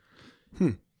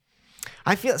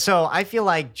 I feel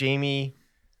like Jaime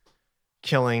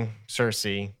killing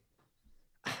Cersei,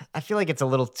 I feel like it's a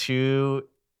little too,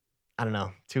 I don't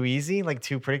know, too easy, like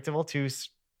too predictable, too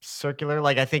circular.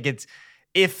 Like I think it's,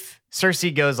 if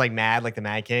Cersei goes like mad, like the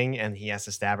Mad King, and he has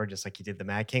to stab her just like he did the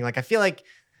Mad King, like I feel like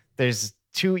there's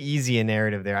too easy a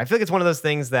narrative there. I feel like it's one of those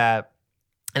things that,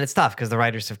 and it's tough because the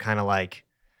writers have kind of like,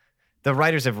 the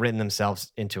writers have written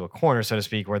themselves into a corner, so to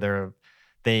speak, where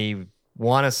they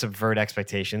want to subvert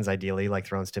expectations, ideally, like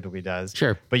Thrones typically does.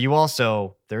 Sure. But you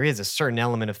also, there is a certain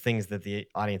element of things that the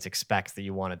audience expects that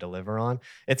you want to deliver on.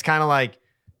 It's kind of like,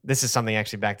 this is something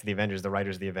actually back to the Avengers. The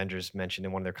writers of the Avengers mentioned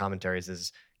in one of their commentaries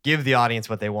is give the audience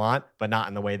what they want, but not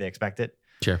in the way they expect it.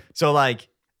 Sure. So like,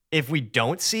 if we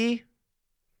don't see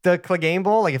the Clegane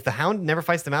Bowl, like if the Hound never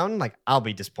fights the Mountain, like I'll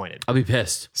be disappointed. I'll be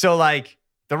pissed. So like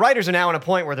the writers are now in a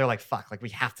point where they're like, fuck, like we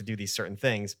have to do these certain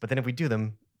things. But then if we do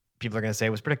them, people are going to say it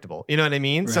was predictable. You know what I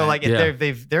mean? So Right. like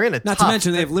if they're in a Not tough, to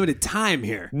mention they have limited time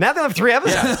here. now they have 3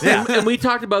 episodes. Yeah. And we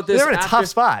talked about this. They're in a after- tough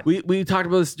spot. We talked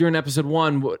about this during episode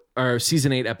 1 or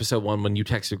season 8, episode 1, when you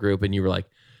texted the group and you were like,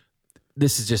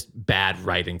 "This is just bad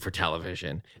writing for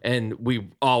television." And we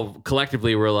all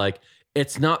collectively were like,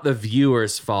 "It's not the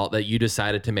viewer's fault that you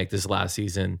decided to make this last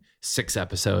season 6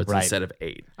 episodes Right. instead of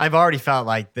 8." I've already felt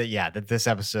like that. Yeah, that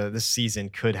this season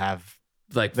could have.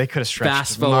 Like They could have stretched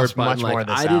fast forward much button. more Like of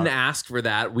this I didn't out. ask for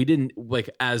that. We didn't like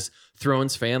as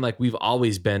Thrones fan. Like we've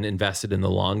always been invested in the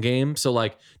long game. So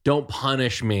like, don't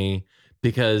punish me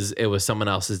because it was someone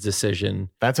else's decision.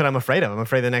 That's what I'm afraid of. I'm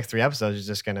afraid the next 3 episodes is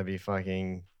just going to be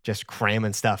fucking just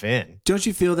cramming stuff in. Don't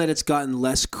you feel that it's gotten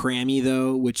less crammy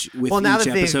though? Which with Well, now each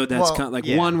that they've- episode, that's well, kind of like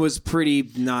yeah. 1 was pretty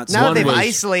not. Now that One they've was-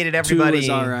 isolated 2 everybody, was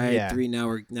all right. yeah. 3 now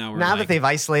we're Now like, that they've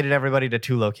isolated everybody to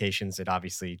 2 locations, it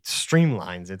obviously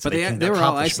streamlines. It's but they were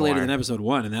all isolated in episode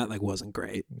 1, and that like wasn't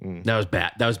great. That was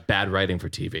bad. That was bad writing for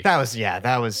TV. That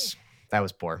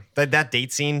was poor. That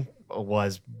date scene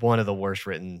was one of the worst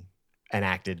written and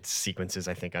acted sequences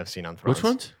I think I've seen on Thrones. Which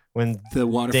ones? When The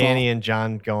waterfall. Danny and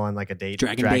John go on like a date.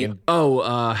 Dragon date.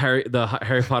 Oh, Harry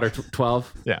Potter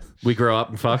 12. Yeah. We grow up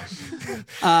and fuck.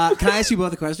 Can I ask you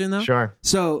both a question though? Sure.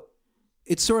 So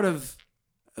it's sort of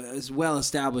is well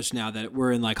established now that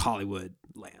we're in like Hollywood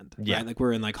land. Yeah. Right? Like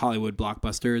we're in like Hollywood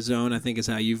blockbuster zone, I think is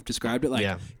how you've described it. Like,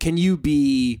 Yeah. can you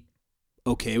be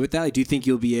okay with that? Like, do you think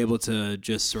you'll be able to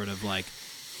just sort of like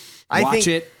I watch think-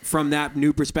 it from that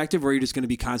new perspective, or are you just going to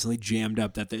be constantly jammed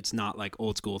up that it's not like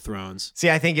old school Thrones? See,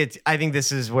 I think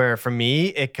this is where for me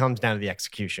it comes down to the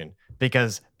execution,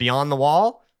 because Beyond the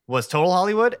Wall was total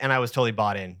Hollywood and I was totally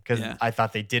bought in because Yeah. I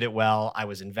thought they did it well. I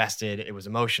was invested. It was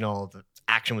emotional. The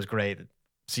action was great. The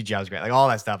CGI was great. Like all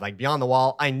that stuff. Like Beyond the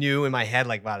Wall, I knew in my head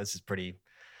like, wow, this is pretty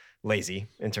lazy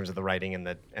in terms of the writing and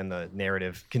the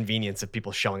narrative convenience of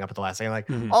people showing up at the last second. Like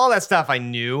all that stuff I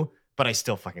knew, but I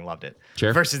still fucking loved it.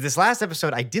 Sure. Versus this last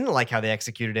episode, I didn't like how they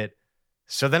executed it.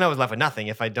 So then I was left with nothing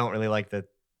if I don't really like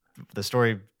the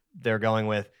story they're going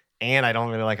with, and I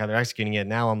don't really like how they're executing it.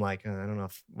 Now I'm like, I don't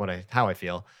know how I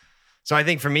feel. So I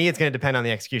think for me, it's going to depend on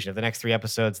the execution. If the next 3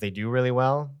 episodes they do really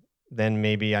well, then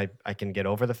maybe I can get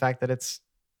over the fact that it's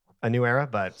a new era.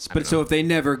 But So if they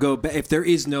never go back, if there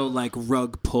is no like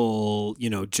rug pull,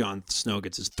 Jon Snow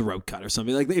gets his throat cut or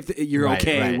something, like if you're Right,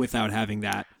 okay right. without having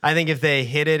that. I think if they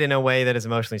hit it in a way that is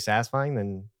emotionally satisfying,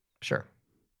 then sure.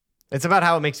 It's about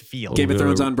how it makes you feel. Game of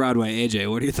Thrones on Broadway. AJ,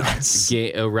 what are your thoughts?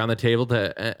 Around the table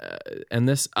to end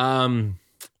this.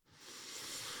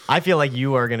 I feel like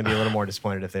you are going to be a little more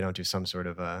disappointed if they don't do some sort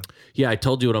of Yeah, I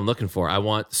told you what I'm looking for. I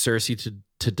want Cersei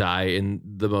to die in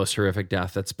the most horrific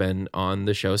death that's been on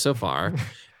the show so far.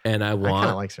 And I I kind of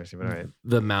want like Cersei, but all right.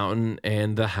 the Mountain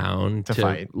and the Hound To to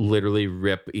fight. literally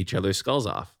rip each other's skulls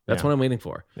off. That's Yeah. what I'm waiting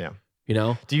for. Yeah. You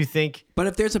know? Do you think But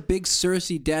if there's a big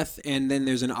Cersei death and then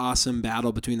there's an awesome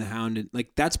battle between the Hound and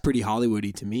like that's pretty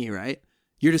Hollywoody to me, right?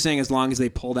 You're just saying as long as they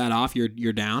pull that off,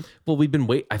 you're down. Well,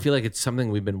 I feel like it's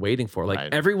something we've been waiting for. Like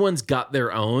Right. everyone's got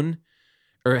their own,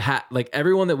 or like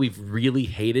everyone that we've really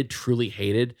hated, truly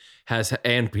hated,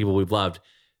 and people we've loved,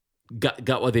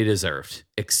 got what they deserved,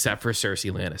 except for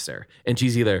Cersei Lannister. And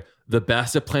she's either the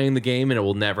best at playing the game and it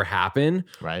will never happen,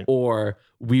 Right. or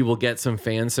we will get some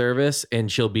fan service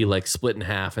and she'll be like split in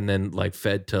half and then like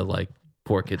fed to like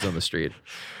poor kids on the street.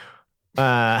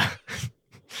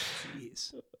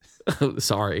 Jeez.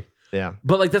 Sorry, yeah.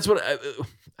 but like that's what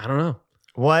I don't know.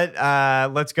 What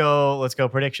let's go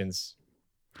predictions.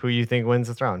 Who you think wins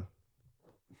the throne?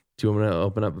 Do you want me to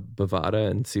open up Bovada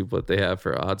and see what they have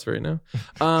for odds right now?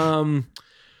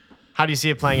 How do you see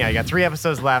it playing out? You got 3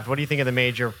 episodes left. What do you think of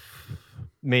the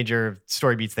major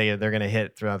story beats they're going to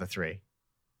hit throughout the 3?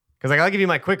 Because like I'll give you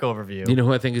my quick overview. You know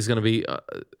who I think is going to be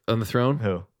on the throne?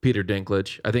 Who? Peter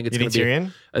Dinklage. I think it's You going think to be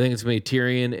Tyrion? I think it's going to be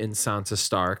Tyrion and Sansa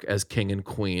Stark as king and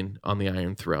queen on the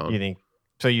Iron Throne.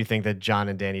 You think that Jon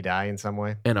and Dany die in some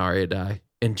way? And Arya die,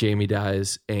 and Jaime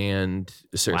dies, and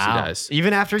Cersei dies.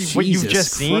 Even after what you've Jesus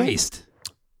just seen, Christ.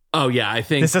 Oh yeah, I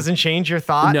think this doesn't change your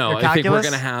thought. no. your I think we're calculus?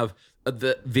 going to have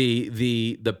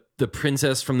the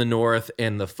princess from the north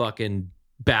and the fucking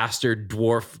bastard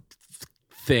dwarf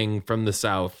thing from the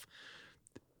south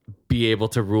be able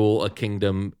to rule a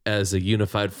kingdom as a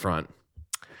unified front.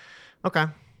 Okay,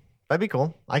 that'd be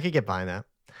cool. I could get behind that.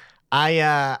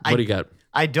 What do you got?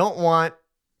 I don't want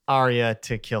Arya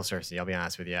to kill Cersei. I'll be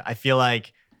honest with you. I feel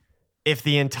like if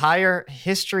the entire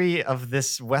history of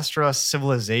this Westeros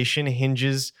civilization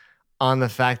hinges on the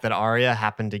fact that Arya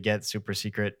happened to get super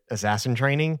secret assassin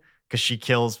training because she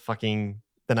kills fucking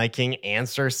the Night King and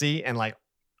Cersei, and like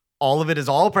all of it is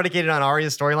all predicated on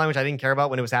Arya's storyline, which I didn't care about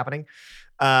when it was happening.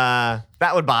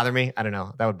 That would bother me. I don't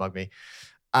know. That would bug me.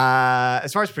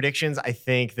 As far as predictions, I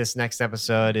think this next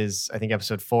episode I think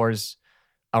episode 4 is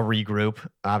a regroup,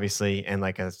 obviously, and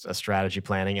like a strategy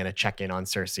planning and a check-in on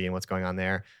Cersei and what's going on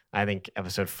there. I think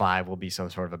episode 5 will be some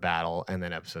sort of a battle, and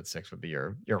then episode 6 would be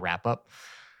your wrap-up.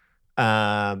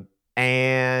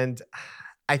 And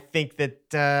I think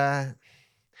that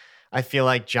I feel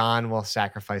like Jon will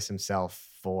sacrifice himself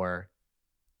for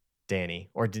Dany,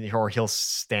 or he'll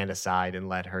stand aside and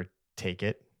let her take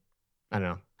it. I don't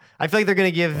know. I feel like they're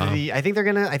going to give I think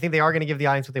they are going to give the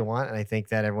audience what they want. And I think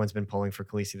that everyone's been pulling for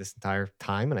Khaleesi this entire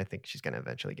time. And I think she's going to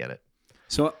eventually get it.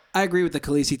 So I agree with the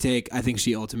Khaleesi take. I think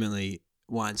she ultimately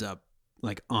winds up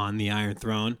like on the Iron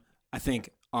Throne. I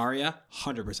think Arya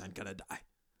 100% going to die.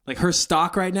 Like her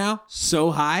stock right now, so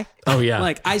high. Oh yeah.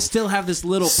 Like I still have this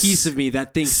little piece of me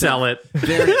that thinks Sell that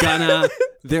it.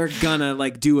 they're gonna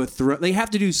like do a they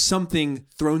have to do something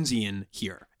Thronesian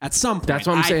here at some point. That's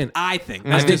what I'm saying. I think.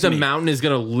 I think the mountain is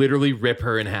going to literally rip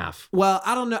her in half. Well,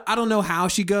 I don't know how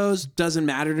she goes. Doesn't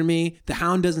matter to me. The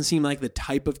Hound doesn't seem like the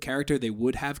type of character they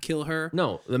would have kill her.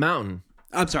 No, the mountain.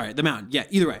 I'm sorry, the Mountain. Yeah,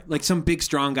 either way, like some big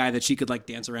strong guy that she could like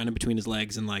dance around in between his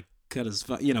legs and like cut his,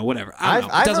 whatever. I don't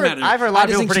know. It doesn't matter. I've heard a lot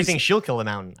of people predicting she'll kill the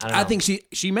Mountain. I think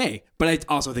she may, but I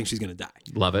also think she's gonna die.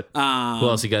 Love it. Who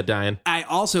else you got dying? I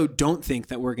also don't think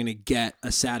that we're gonna get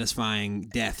a satisfying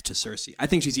death to Cersei. I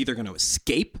think she's either gonna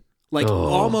escape. Like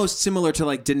almost similar to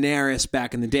like Daenerys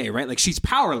back in the day, right? Like she's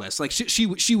powerless. Like she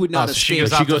would not escape.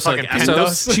 She goes like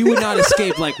Essos. She would not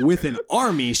escape like with an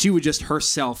army. She would just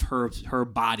herself, her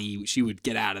body. She would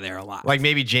get out of there alive. Like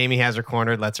maybe Jaime has her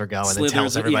cornered, lets her go, and then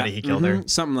tells everybody he killed her.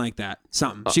 Something like that.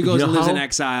 Something. She goes and lives in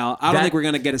exile. I don't think we're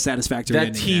gonna get a satisfactory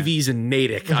ending. That TV's in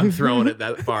Natick. I'm throwing it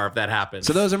that far if that happens.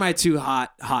 So those are my two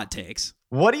hot takes.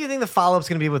 What do you think the follow-up's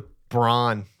gonna be with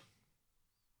Bronn?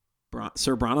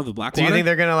 Sir Bronn of the Blackwater? Do you think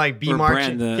they're gonna like be or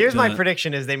marching? Here's my the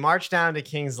prediction: is they march down to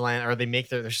King's Landing, or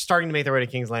they're starting to make their way to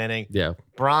King's Landing. Yeah.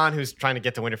 Bronn, who's trying to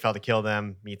get to Winterfell to kill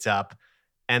them, meets up,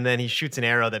 and then he shoots an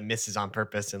arrow that misses on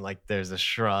purpose, and like there's a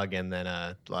shrug, and then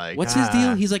like what's his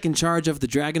deal? He's like in charge of the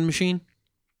dragon machine.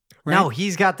 Right? No,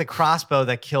 he's got the crossbow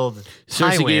that killed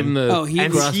Cersei gave him Tywin, the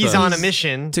and crossbow. he's on a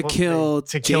mission to kill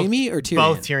Jaime or Tyrion?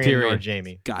 Both Tyrion or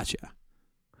Jaime. Gotcha.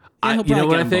 You know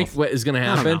what I think? What is going to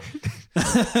happen?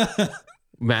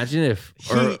 Imagine if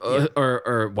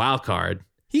or wild card.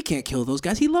 He can't kill those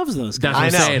guys. He loves those guys.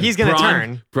 That's what I'm saying. He's going to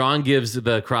turn. Bronn gives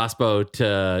the crossbow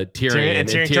to Tyrion, and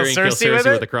Tyrion kills Cersei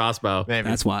with the crossbow. Maybe.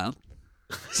 That's wild.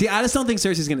 See, I just don't think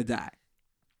Cersei's going to die.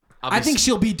 I think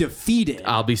she'll be defeated.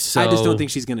 I just don't think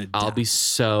she's going to die. I'll be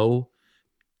so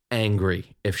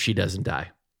angry if she doesn't die.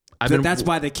 That's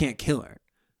why they can't kill her.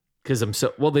 Because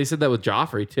they said that with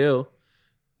Joffrey too.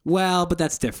 Well, but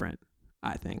that's different,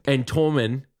 I think. And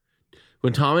Tommen,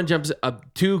 when Tommen jumps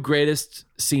up, two greatest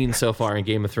scenes so far in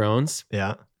Game of Thrones.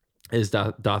 Yeah. Is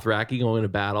Dothraki going to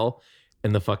battle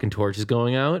and the fucking torch is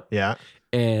going out. Yeah.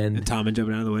 And Tommen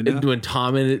jumping out of the window. And when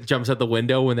Tommen jumps out the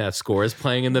window when that score is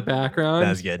playing in the background.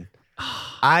 That's good.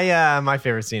 My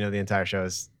favorite scene of the entire show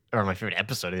or my favorite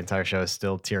episode of the entire show is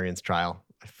still Tyrion's trial.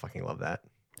 I fucking love that.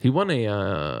 He won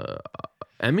a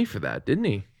Emmy for that, didn't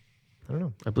he? I don't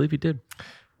know. I believe he did.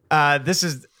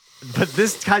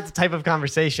 This type of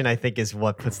conversation, I think, is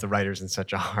what puts the writers in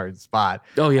such a hard spot.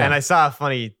 Oh, yeah. And I saw a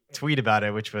funny tweet about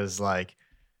it, which was like,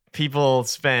 people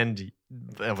spend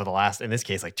over the last, in this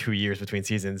case, like 2 years between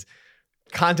seasons,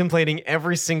 contemplating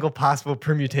every single possible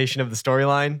permutation of the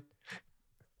storyline.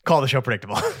 Call the show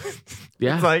predictable.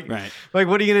 Yeah. It's like, right. Like,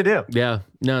 what are you going to do? Yeah.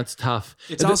 No, it's tough.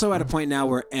 It's also at a point now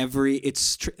where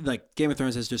like Game of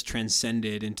Thrones has just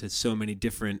transcended into so many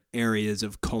different areas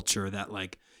of culture that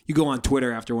like, you go on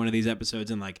Twitter after one of these episodes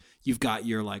and like you've got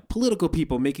your like political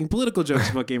people making political jokes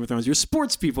about Game of Thrones, your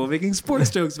sports people making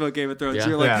sports jokes about Game of Thrones. Yeah.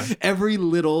 You're like every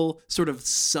little sort of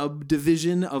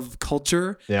subdivision of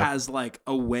culture has like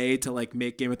a way to like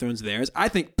make Game of Thrones theirs. I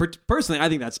think personally, I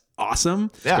think that's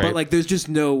awesome. Yeah. But like there's just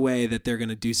no way that they're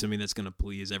gonna do something that's gonna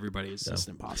please everybody. It's just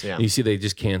impossible. Yeah. You see, they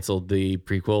just canceled the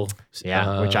prequel.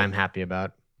 Which I'm happy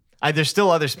about. There's still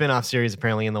other spin-off series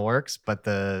apparently in the works, but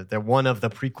they're one of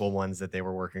the prequel ones that they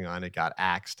were working on. It got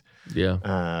axed.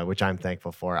 Yeah. Which I'm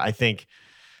thankful for. We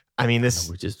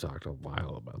just talked a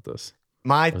while about this.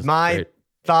 My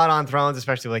thought on Thrones,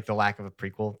 especially like the lack of a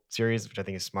prequel series, which I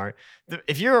think is smart.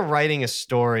 If you're writing a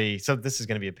story, so this is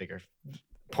going to be a bigger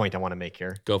point I want to make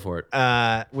here. Go for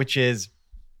it. Which is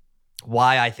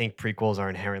why I think prequels are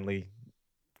inherently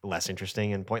less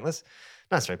interesting and pointless.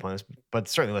 Not necessarily pointless, but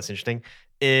certainly less interesting,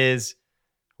 is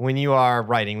when you're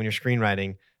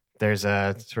screenwriting, there's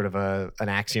a sort of an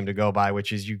axiom to go by,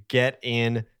 which is you get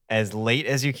in as late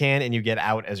as you can and you get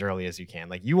out as early as you can.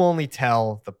 Like you only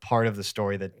tell the part of the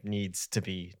story that needs to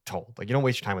be told. Like you don't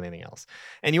waste your time with anything else.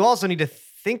 And you also need to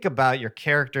think about your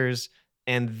characters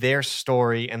and their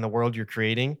story and the world you're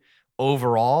creating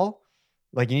overall.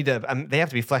 Like you need to, they have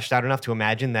to be fleshed out enough to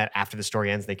imagine that after the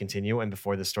story ends, they continue. And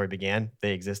before the story began,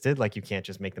 they existed. Like you can't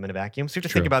just make them in a vacuum. So you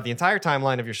have to think about the entire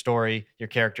timeline of your story, your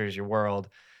characters, your world.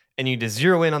 And you need to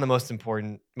zero in on the most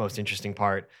important, most interesting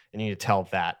part. And you need to tell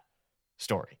that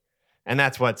story. And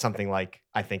that's what something like,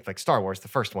 I think like Star Wars, the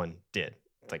first one did.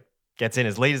 It's like gets in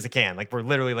as late as it can. Like we're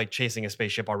literally like chasing a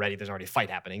spaceship already. There's already a fight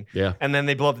happening. Yeah. And then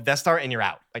they blow up the Death Star and you're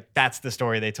out. Like that's the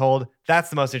story they told. That's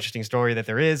the most interesting story that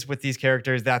there is with these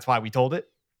characters. That's why we told it.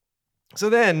 So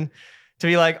then to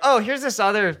be like, oh, here's this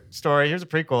other story. Here's a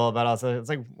prequel about us. It's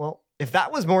like, well, if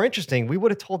that was more interesting, we would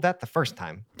have told that the first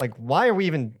time. Like, why are we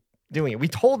even doing it? We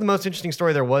told the most interesting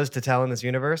story there was to tell in this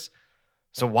universe.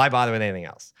 So why bother with anything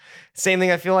else? Same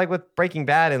thing I feel like with Breaking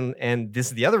Bad, and this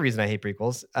is the other reason I hate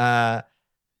prequels.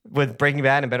 With Breaking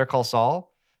Bad and Better Call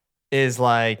Saul, is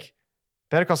like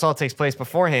Better Call Saul takes place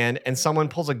beforehand, and someone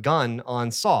pulls a gun on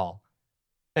Saul,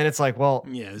 and it's like, well,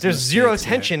 there's zero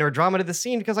tension or drama to the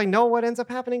scene because I know what ends up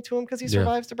happening to him because he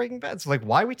survives to Breaking Bad. So like,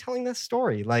 why are we telling this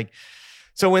story? Like,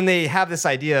 so when they have this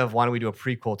idea of why don't we do a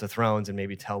prequel to Thrones and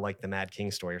maybe tell like the Mad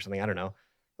King story or something, I don't know,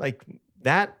 like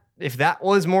that. If that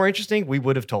was more interesting, we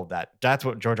would have told that. That's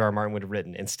what George R.R. Martin would have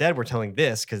written. Instead, we're telling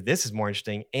this because this is more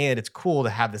interesting, and it's cool to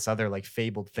have this other like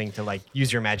fabled thing to like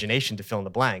use your imagination to fill in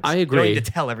the blanks. I agree. You don't need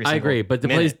to tell every single I agree, but to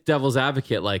play minute. devil's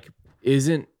advocate, like,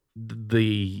 isn't the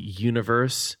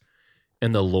universe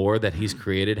and the lore that he's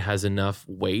created has enough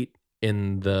weight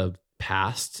in the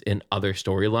past in other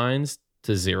storylines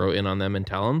to zero in on them and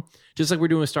tell them? Just like we're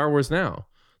doing with Star Wars now.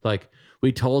 Like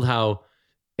we told how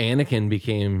Anakin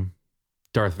became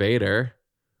Darth Vader.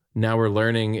 Now we're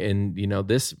learning in, you know,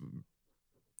 this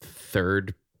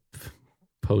third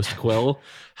post Quill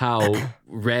how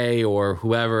Rey or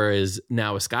whoever is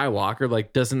now a Skywalker.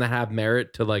 Like, doesn't that have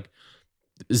merit to like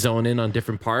zone in on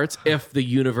different parts if the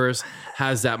universe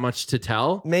has that much to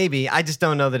tell? Maybe. I just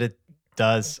don't know that it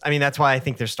does. I mean, that's why I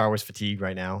think there's Star Wars fatigue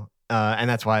right now, and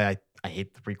that's why I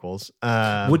hate the prequels.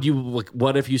 Would you?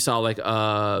 What if you saw like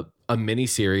a mini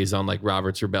series on like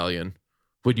Robert's Rebellion?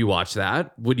 Would you watch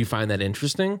that? Would you find that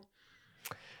interesting?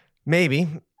 Maybe.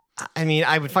 I mean,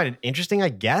 I would find it interesting, I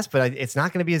guess, but it's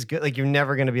not going to be as good. Like, you're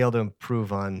never going to be able to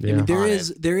improve on. Yeah. I mean, there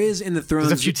is in the Thrones.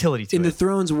 There's a futility to in it. the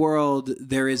Thrones world.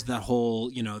 There is that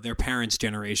whole, you know, their parents'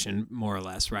 generation, more or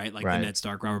less, right? Like the Ned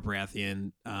Stark, Robert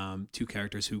Baratheon, two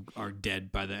characters who are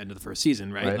dead by the end of the first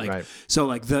season, right? So,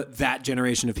 like that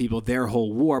generation of people, their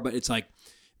whole war. But it's like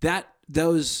that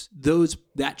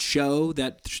show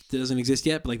that doesn't exist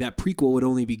yet, but like that prequel would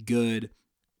only be good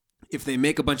if they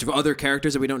make a bunch of other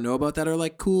characters that we don't know about that are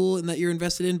like cool and that you're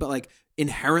invested in, but like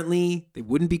inherently they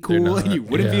wouldn't be cool and you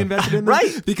wouldn't be invested in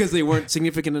them because they weren't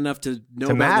significant enough to know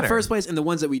about in the first place. And the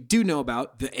ones that we do know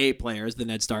about, the A players, the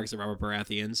Ned Starks, the Robert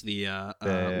Baratheons, the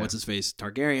what's his face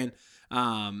Targaryen,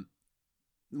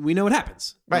 we know what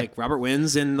happens. Right. Like Robert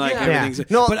wins and like everything's. Yeah.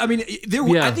 No, but I mean,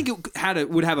 I think it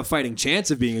would have a fighting chance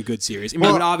of being a good series. I mean,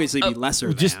 it would obviously be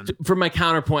lesser. Just than. for my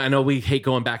counterpoint, I know we hate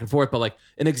going back and forth, but like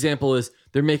an example is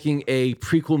they're making a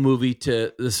prequel movie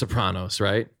to The Sopranos,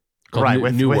 right? Called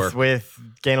with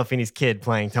Gandolfini's kid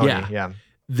playing Tony. Yeah.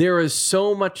 There is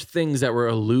so much things that were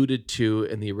alluded to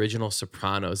in the original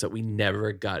Sopranos that we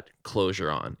never got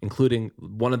closure on, including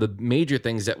one of the major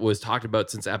things that was talked about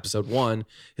since episode 1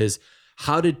 is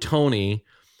how did Tony,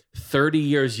 30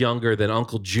 years younger than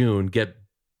Uncle June,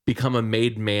 become a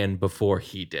made man before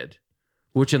he did?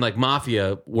 Which in like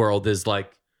mafia world is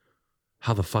like,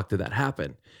 how the fuck did that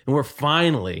happen? And we're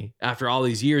finally, after all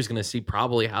these years, going to see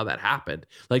probably how that happened.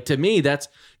 Like, to me, that's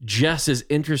just as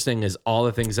interesting as all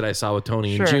the things that I saw with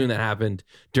Tony and June that happened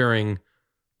during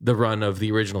the run of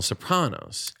the original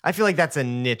Sopranos. I feel like that's a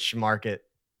niche market,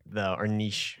 though, or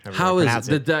niche. How is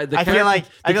it? I feel like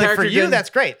for you,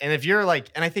 that's great. And if you're like,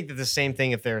 and I think that the same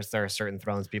thing, if there are certain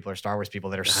Thrones people or Star Wars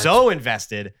people that are so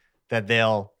invested that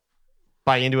they'll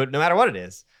buy into it no matter what it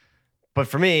is. But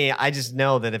for me, I just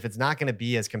know that if it's not going to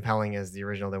be as compelling as the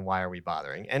original, then why are we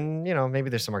bothering? And, you know, maybe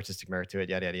there's some artistic merit to it,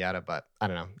 yada, yada, yada. But I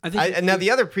don't know. And now the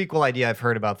other prequel idea I've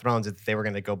heard about Thrones is that they were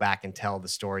going to go back and tell the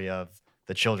story of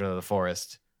the Children of the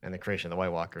Forest and the creation of the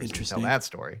White Walkers and tell that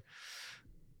story.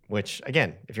 Which,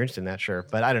 again, if you're interested in that, sure.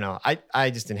 But I don't know. I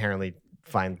just inherently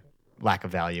find lack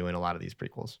of value in a lot of these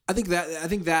prequels. I think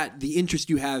that the interest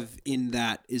you have in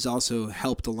that is also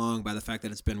helped along by the fact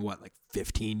that it's been like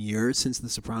 15 years since The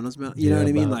Sopranos. You know what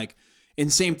I mean? Like,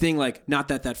 and same thing. Like, not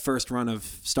that first run of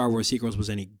Star Wars sequels was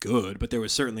any good, but there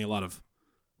was certainly a lot of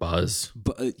buzz.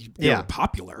 but they were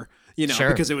popular, Sure.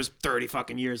 because it was 30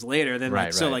 fucking years later. Then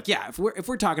Right. if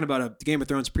we're talking about a Game of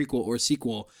Thrones prequel or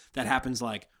sequel that happens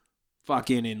like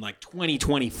fucking in like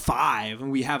 2025,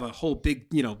 and we have a whole big,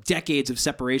 decades of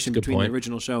separation between point. the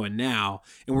original show and now,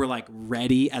 and we're like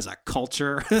ready as a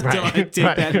culture to Right. like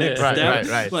take that next step,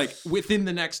 right. like within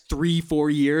the next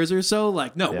 3-4 years or so,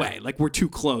 like no way, like we're too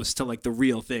close to like the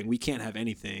real thing. We can't have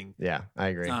anything Yeah, I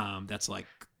agree. that's like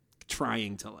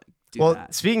trying to like do Well,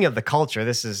 that. speaking of the culture,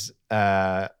 this is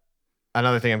another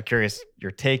thing I'm curious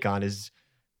your take on is,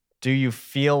 do you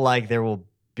feel like there will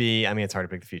be, I mean, it's hard to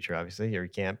predict the future, obviously, here we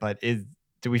can't, but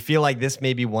do we feel like this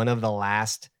may be one of the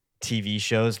last TV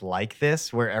shows like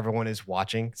this where everyone is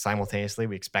watching simultaneously?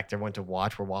 We expect everyone to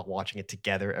watch. We're watching it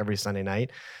together every Sunday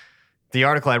night. The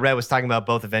article I read was talking about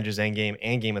both Avengers Endgame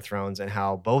and Game of Thrones and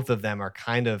how both of them are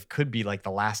could be like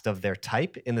the last of their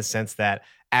type, in the sense that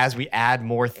as we add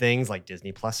more things like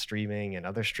Disney Plus streaming and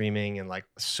other streaming and like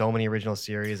so many original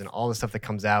series and all the stuff that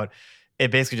comes out,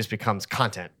 it basically just becomes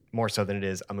content more so than it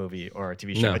is a movie or a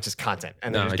TV show. No. It's just content.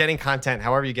 And No, they're just getting content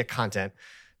however you get content,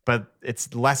 but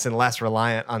it's less and less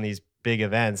reliant on these big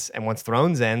events. And once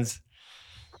Thrones ends,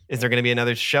 is there going to be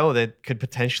another show that could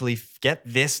potentially get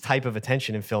this type of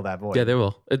attention and fill that void? Yeah, there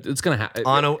will. It's gonna happen.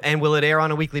 And will it air on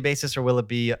a weekly basis, or will it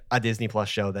be a Disney Plus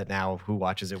show that now who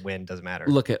watches it when doesn't matter?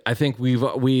 Look, I think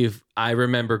I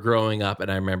remember growing up,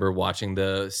 and I remember watching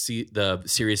the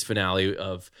series finale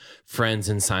of Friends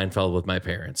and Seinfeld with my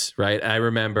parents. Right, I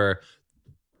remember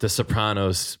The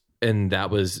Sopranos, and that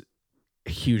was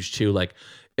huge too. Like,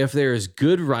 if there's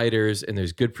good writers and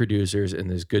there's good producers and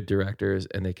there's good directors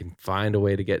and they can find a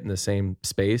way to get in the same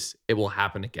space, it will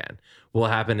happen again. Will it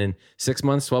happen in 6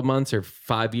 months, 12 months, or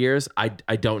 5 years? I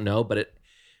don't know, but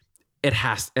it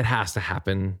has to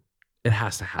happen. It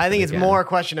has to happen. I think it's again. more a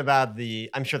question about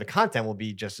I'm sure the content will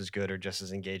be just as good or just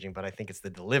as engaging, but I think it's the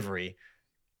delivery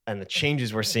and the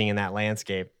changes we're seeing in that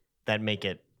landscape that make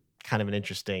it kind of an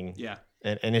interesting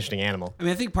animal. I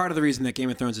mean, I think part of the reason that Game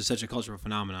of Thrones is such a cultural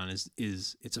phenomenon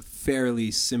is it's a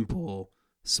fairly simple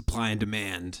supply and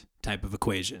demand type of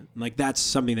equation. Like, that's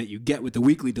something that you get with the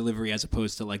weekly delivery as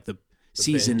opposed to like the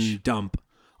season binge. dump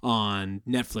on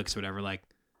Netflix or whatever. Like,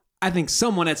 I think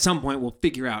someone at some point will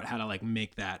figure out how to like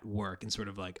make that work, and sort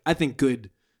of like, I think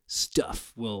good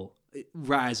stuff will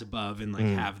rise above and like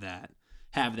have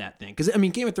that thing. Because I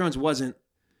mean, Game of Thrones wasn't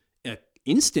a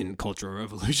instant cultural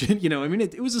revolution. I mean,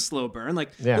 it was a slow burn.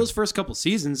 Like those first couple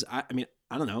seasons, I mean,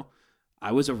 I don't know.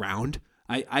 I was around.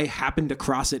 I happened to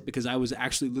cross it because I was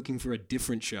actually looking for a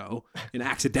different show and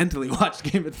accidentally watched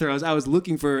Game of Thrones. I was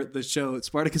looking for the show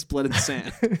Spartacus Blood and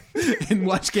Sand and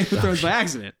watched Game of Thrones by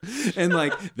accident. And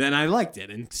like, then I liked it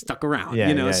and stuck around,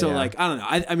 So like, I don't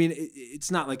know. I mean,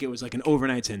 it's not like it was like an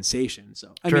overnight sensation.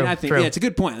 So I mean, I think, it's a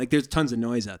good point. Like, there's tons of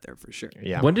noise out there for sure.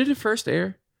 Yeah. When did it first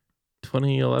air?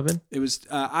 2011? It was,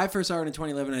 I first saw it in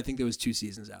 2011. I think there was 2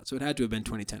 seasons out. So it had to have been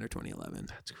 2010 or 2011.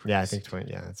 That's crazy. Yeah, I think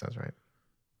 20. Yeah, that sounds right.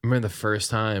 I remember the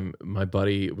first time my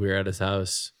buddy, we were at his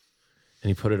house and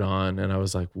he put it on and I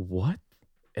was like, what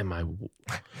am I?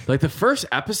 Like, the first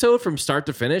episode from start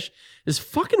to finish is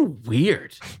fucking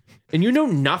weird. And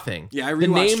nothing. Yeah, I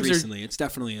rewatched recently. It's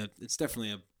definitely a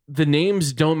the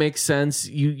names don't make sense.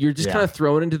 You're just kind of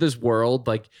thrown into this world.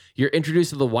 Like, you're introduced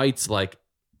to the whites like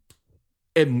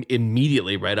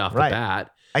immediately right off the bat.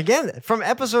 Again, from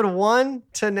episode 1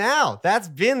 to now, that's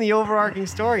been the overarching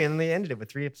story, and they ended it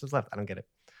with 3 episodes left. I don't get it.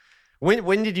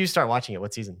 When did you start watching it?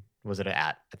 What season was it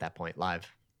at that point, live?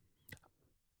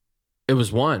 It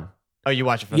was 1. Oh, you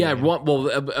watched it from Yeah, the beginning.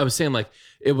 well, I was saying, like,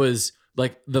 it was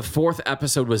like the 4th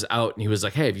episode was out, and he was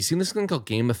like, hey, have you seen this thing called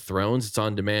Game of Thrones? It's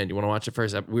on demand. You want to watch it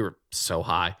first? We were so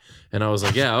high. And I was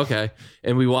like, yeah, okay.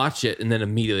 And we watched it, and then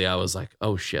immediately I was like,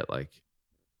 oh, shit, like,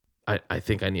 I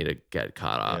think I need to get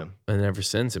caught up. Yeah. And ever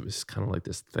since, it was kind of like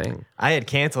this thing. I had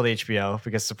canceled HBO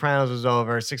because Sopranos was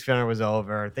over, 6 Feet Under was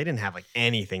over. They didn't have like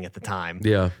anything at the time.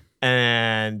 Yeah.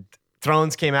 And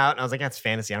Thrones came out, and I was like, that's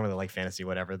fantasy. I don't really like fantasy,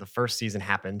 whatever. The first season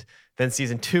happened. Then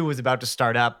season 2 was about to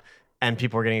start up, and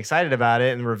people were getting excited about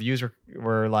it. And the reviews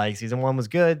were like, season 1 was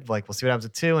good. Like, we'll see what happens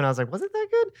with 2. And I was like, was it that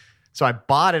good? So I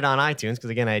bought it on iTunes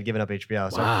because, again, I had given up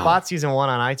HBO. So I bought season 1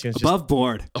 on iTunes. Above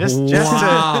board. Just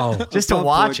to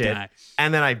watch it. Guy.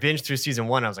 And then I binged through season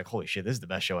 1. I was like, holy shit, this is the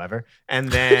best show ever.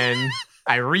 And then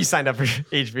I re-signed up for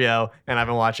HBO, and I've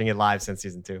been watching it live since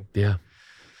season 2. Yeah.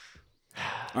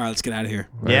 All right, let's get out of here.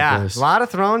 Yeah, a lot of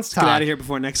Thrones talk. Get out of here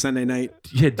before next Sunday night.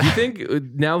 Yeah. Do you think,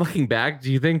 now looking back,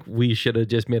 do you think we should have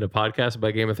just made a podcast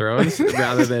about Game of Thrones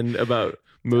rather than about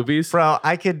movies? Bro,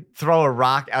 I could throw a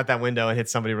rock out that window and hit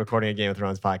somebody recording a Game of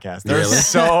Thrones podcast. There's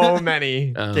so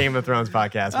many Game of Thrones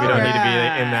podcasts. We don't need to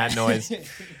be in that noise.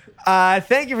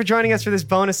 Thank you for joining us for this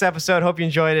bonus episode. Hope you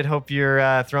enjoyed it. Hope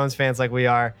you're Thrones fans like we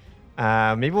are.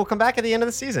 Maybe we'll come back at the end of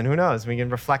the season. Who knows? We can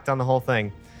reflect on the whole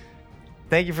thing.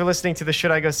 Thank you for listening to the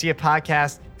Should I Go See It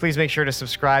podcast. Please make sure to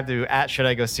subscribe to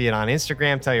 @ShouldIGoSeeIt on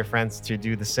Instagram. Tell your friends to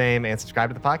do the same and subscribe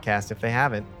to the podcast if they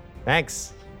haven't.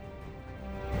 Thanks.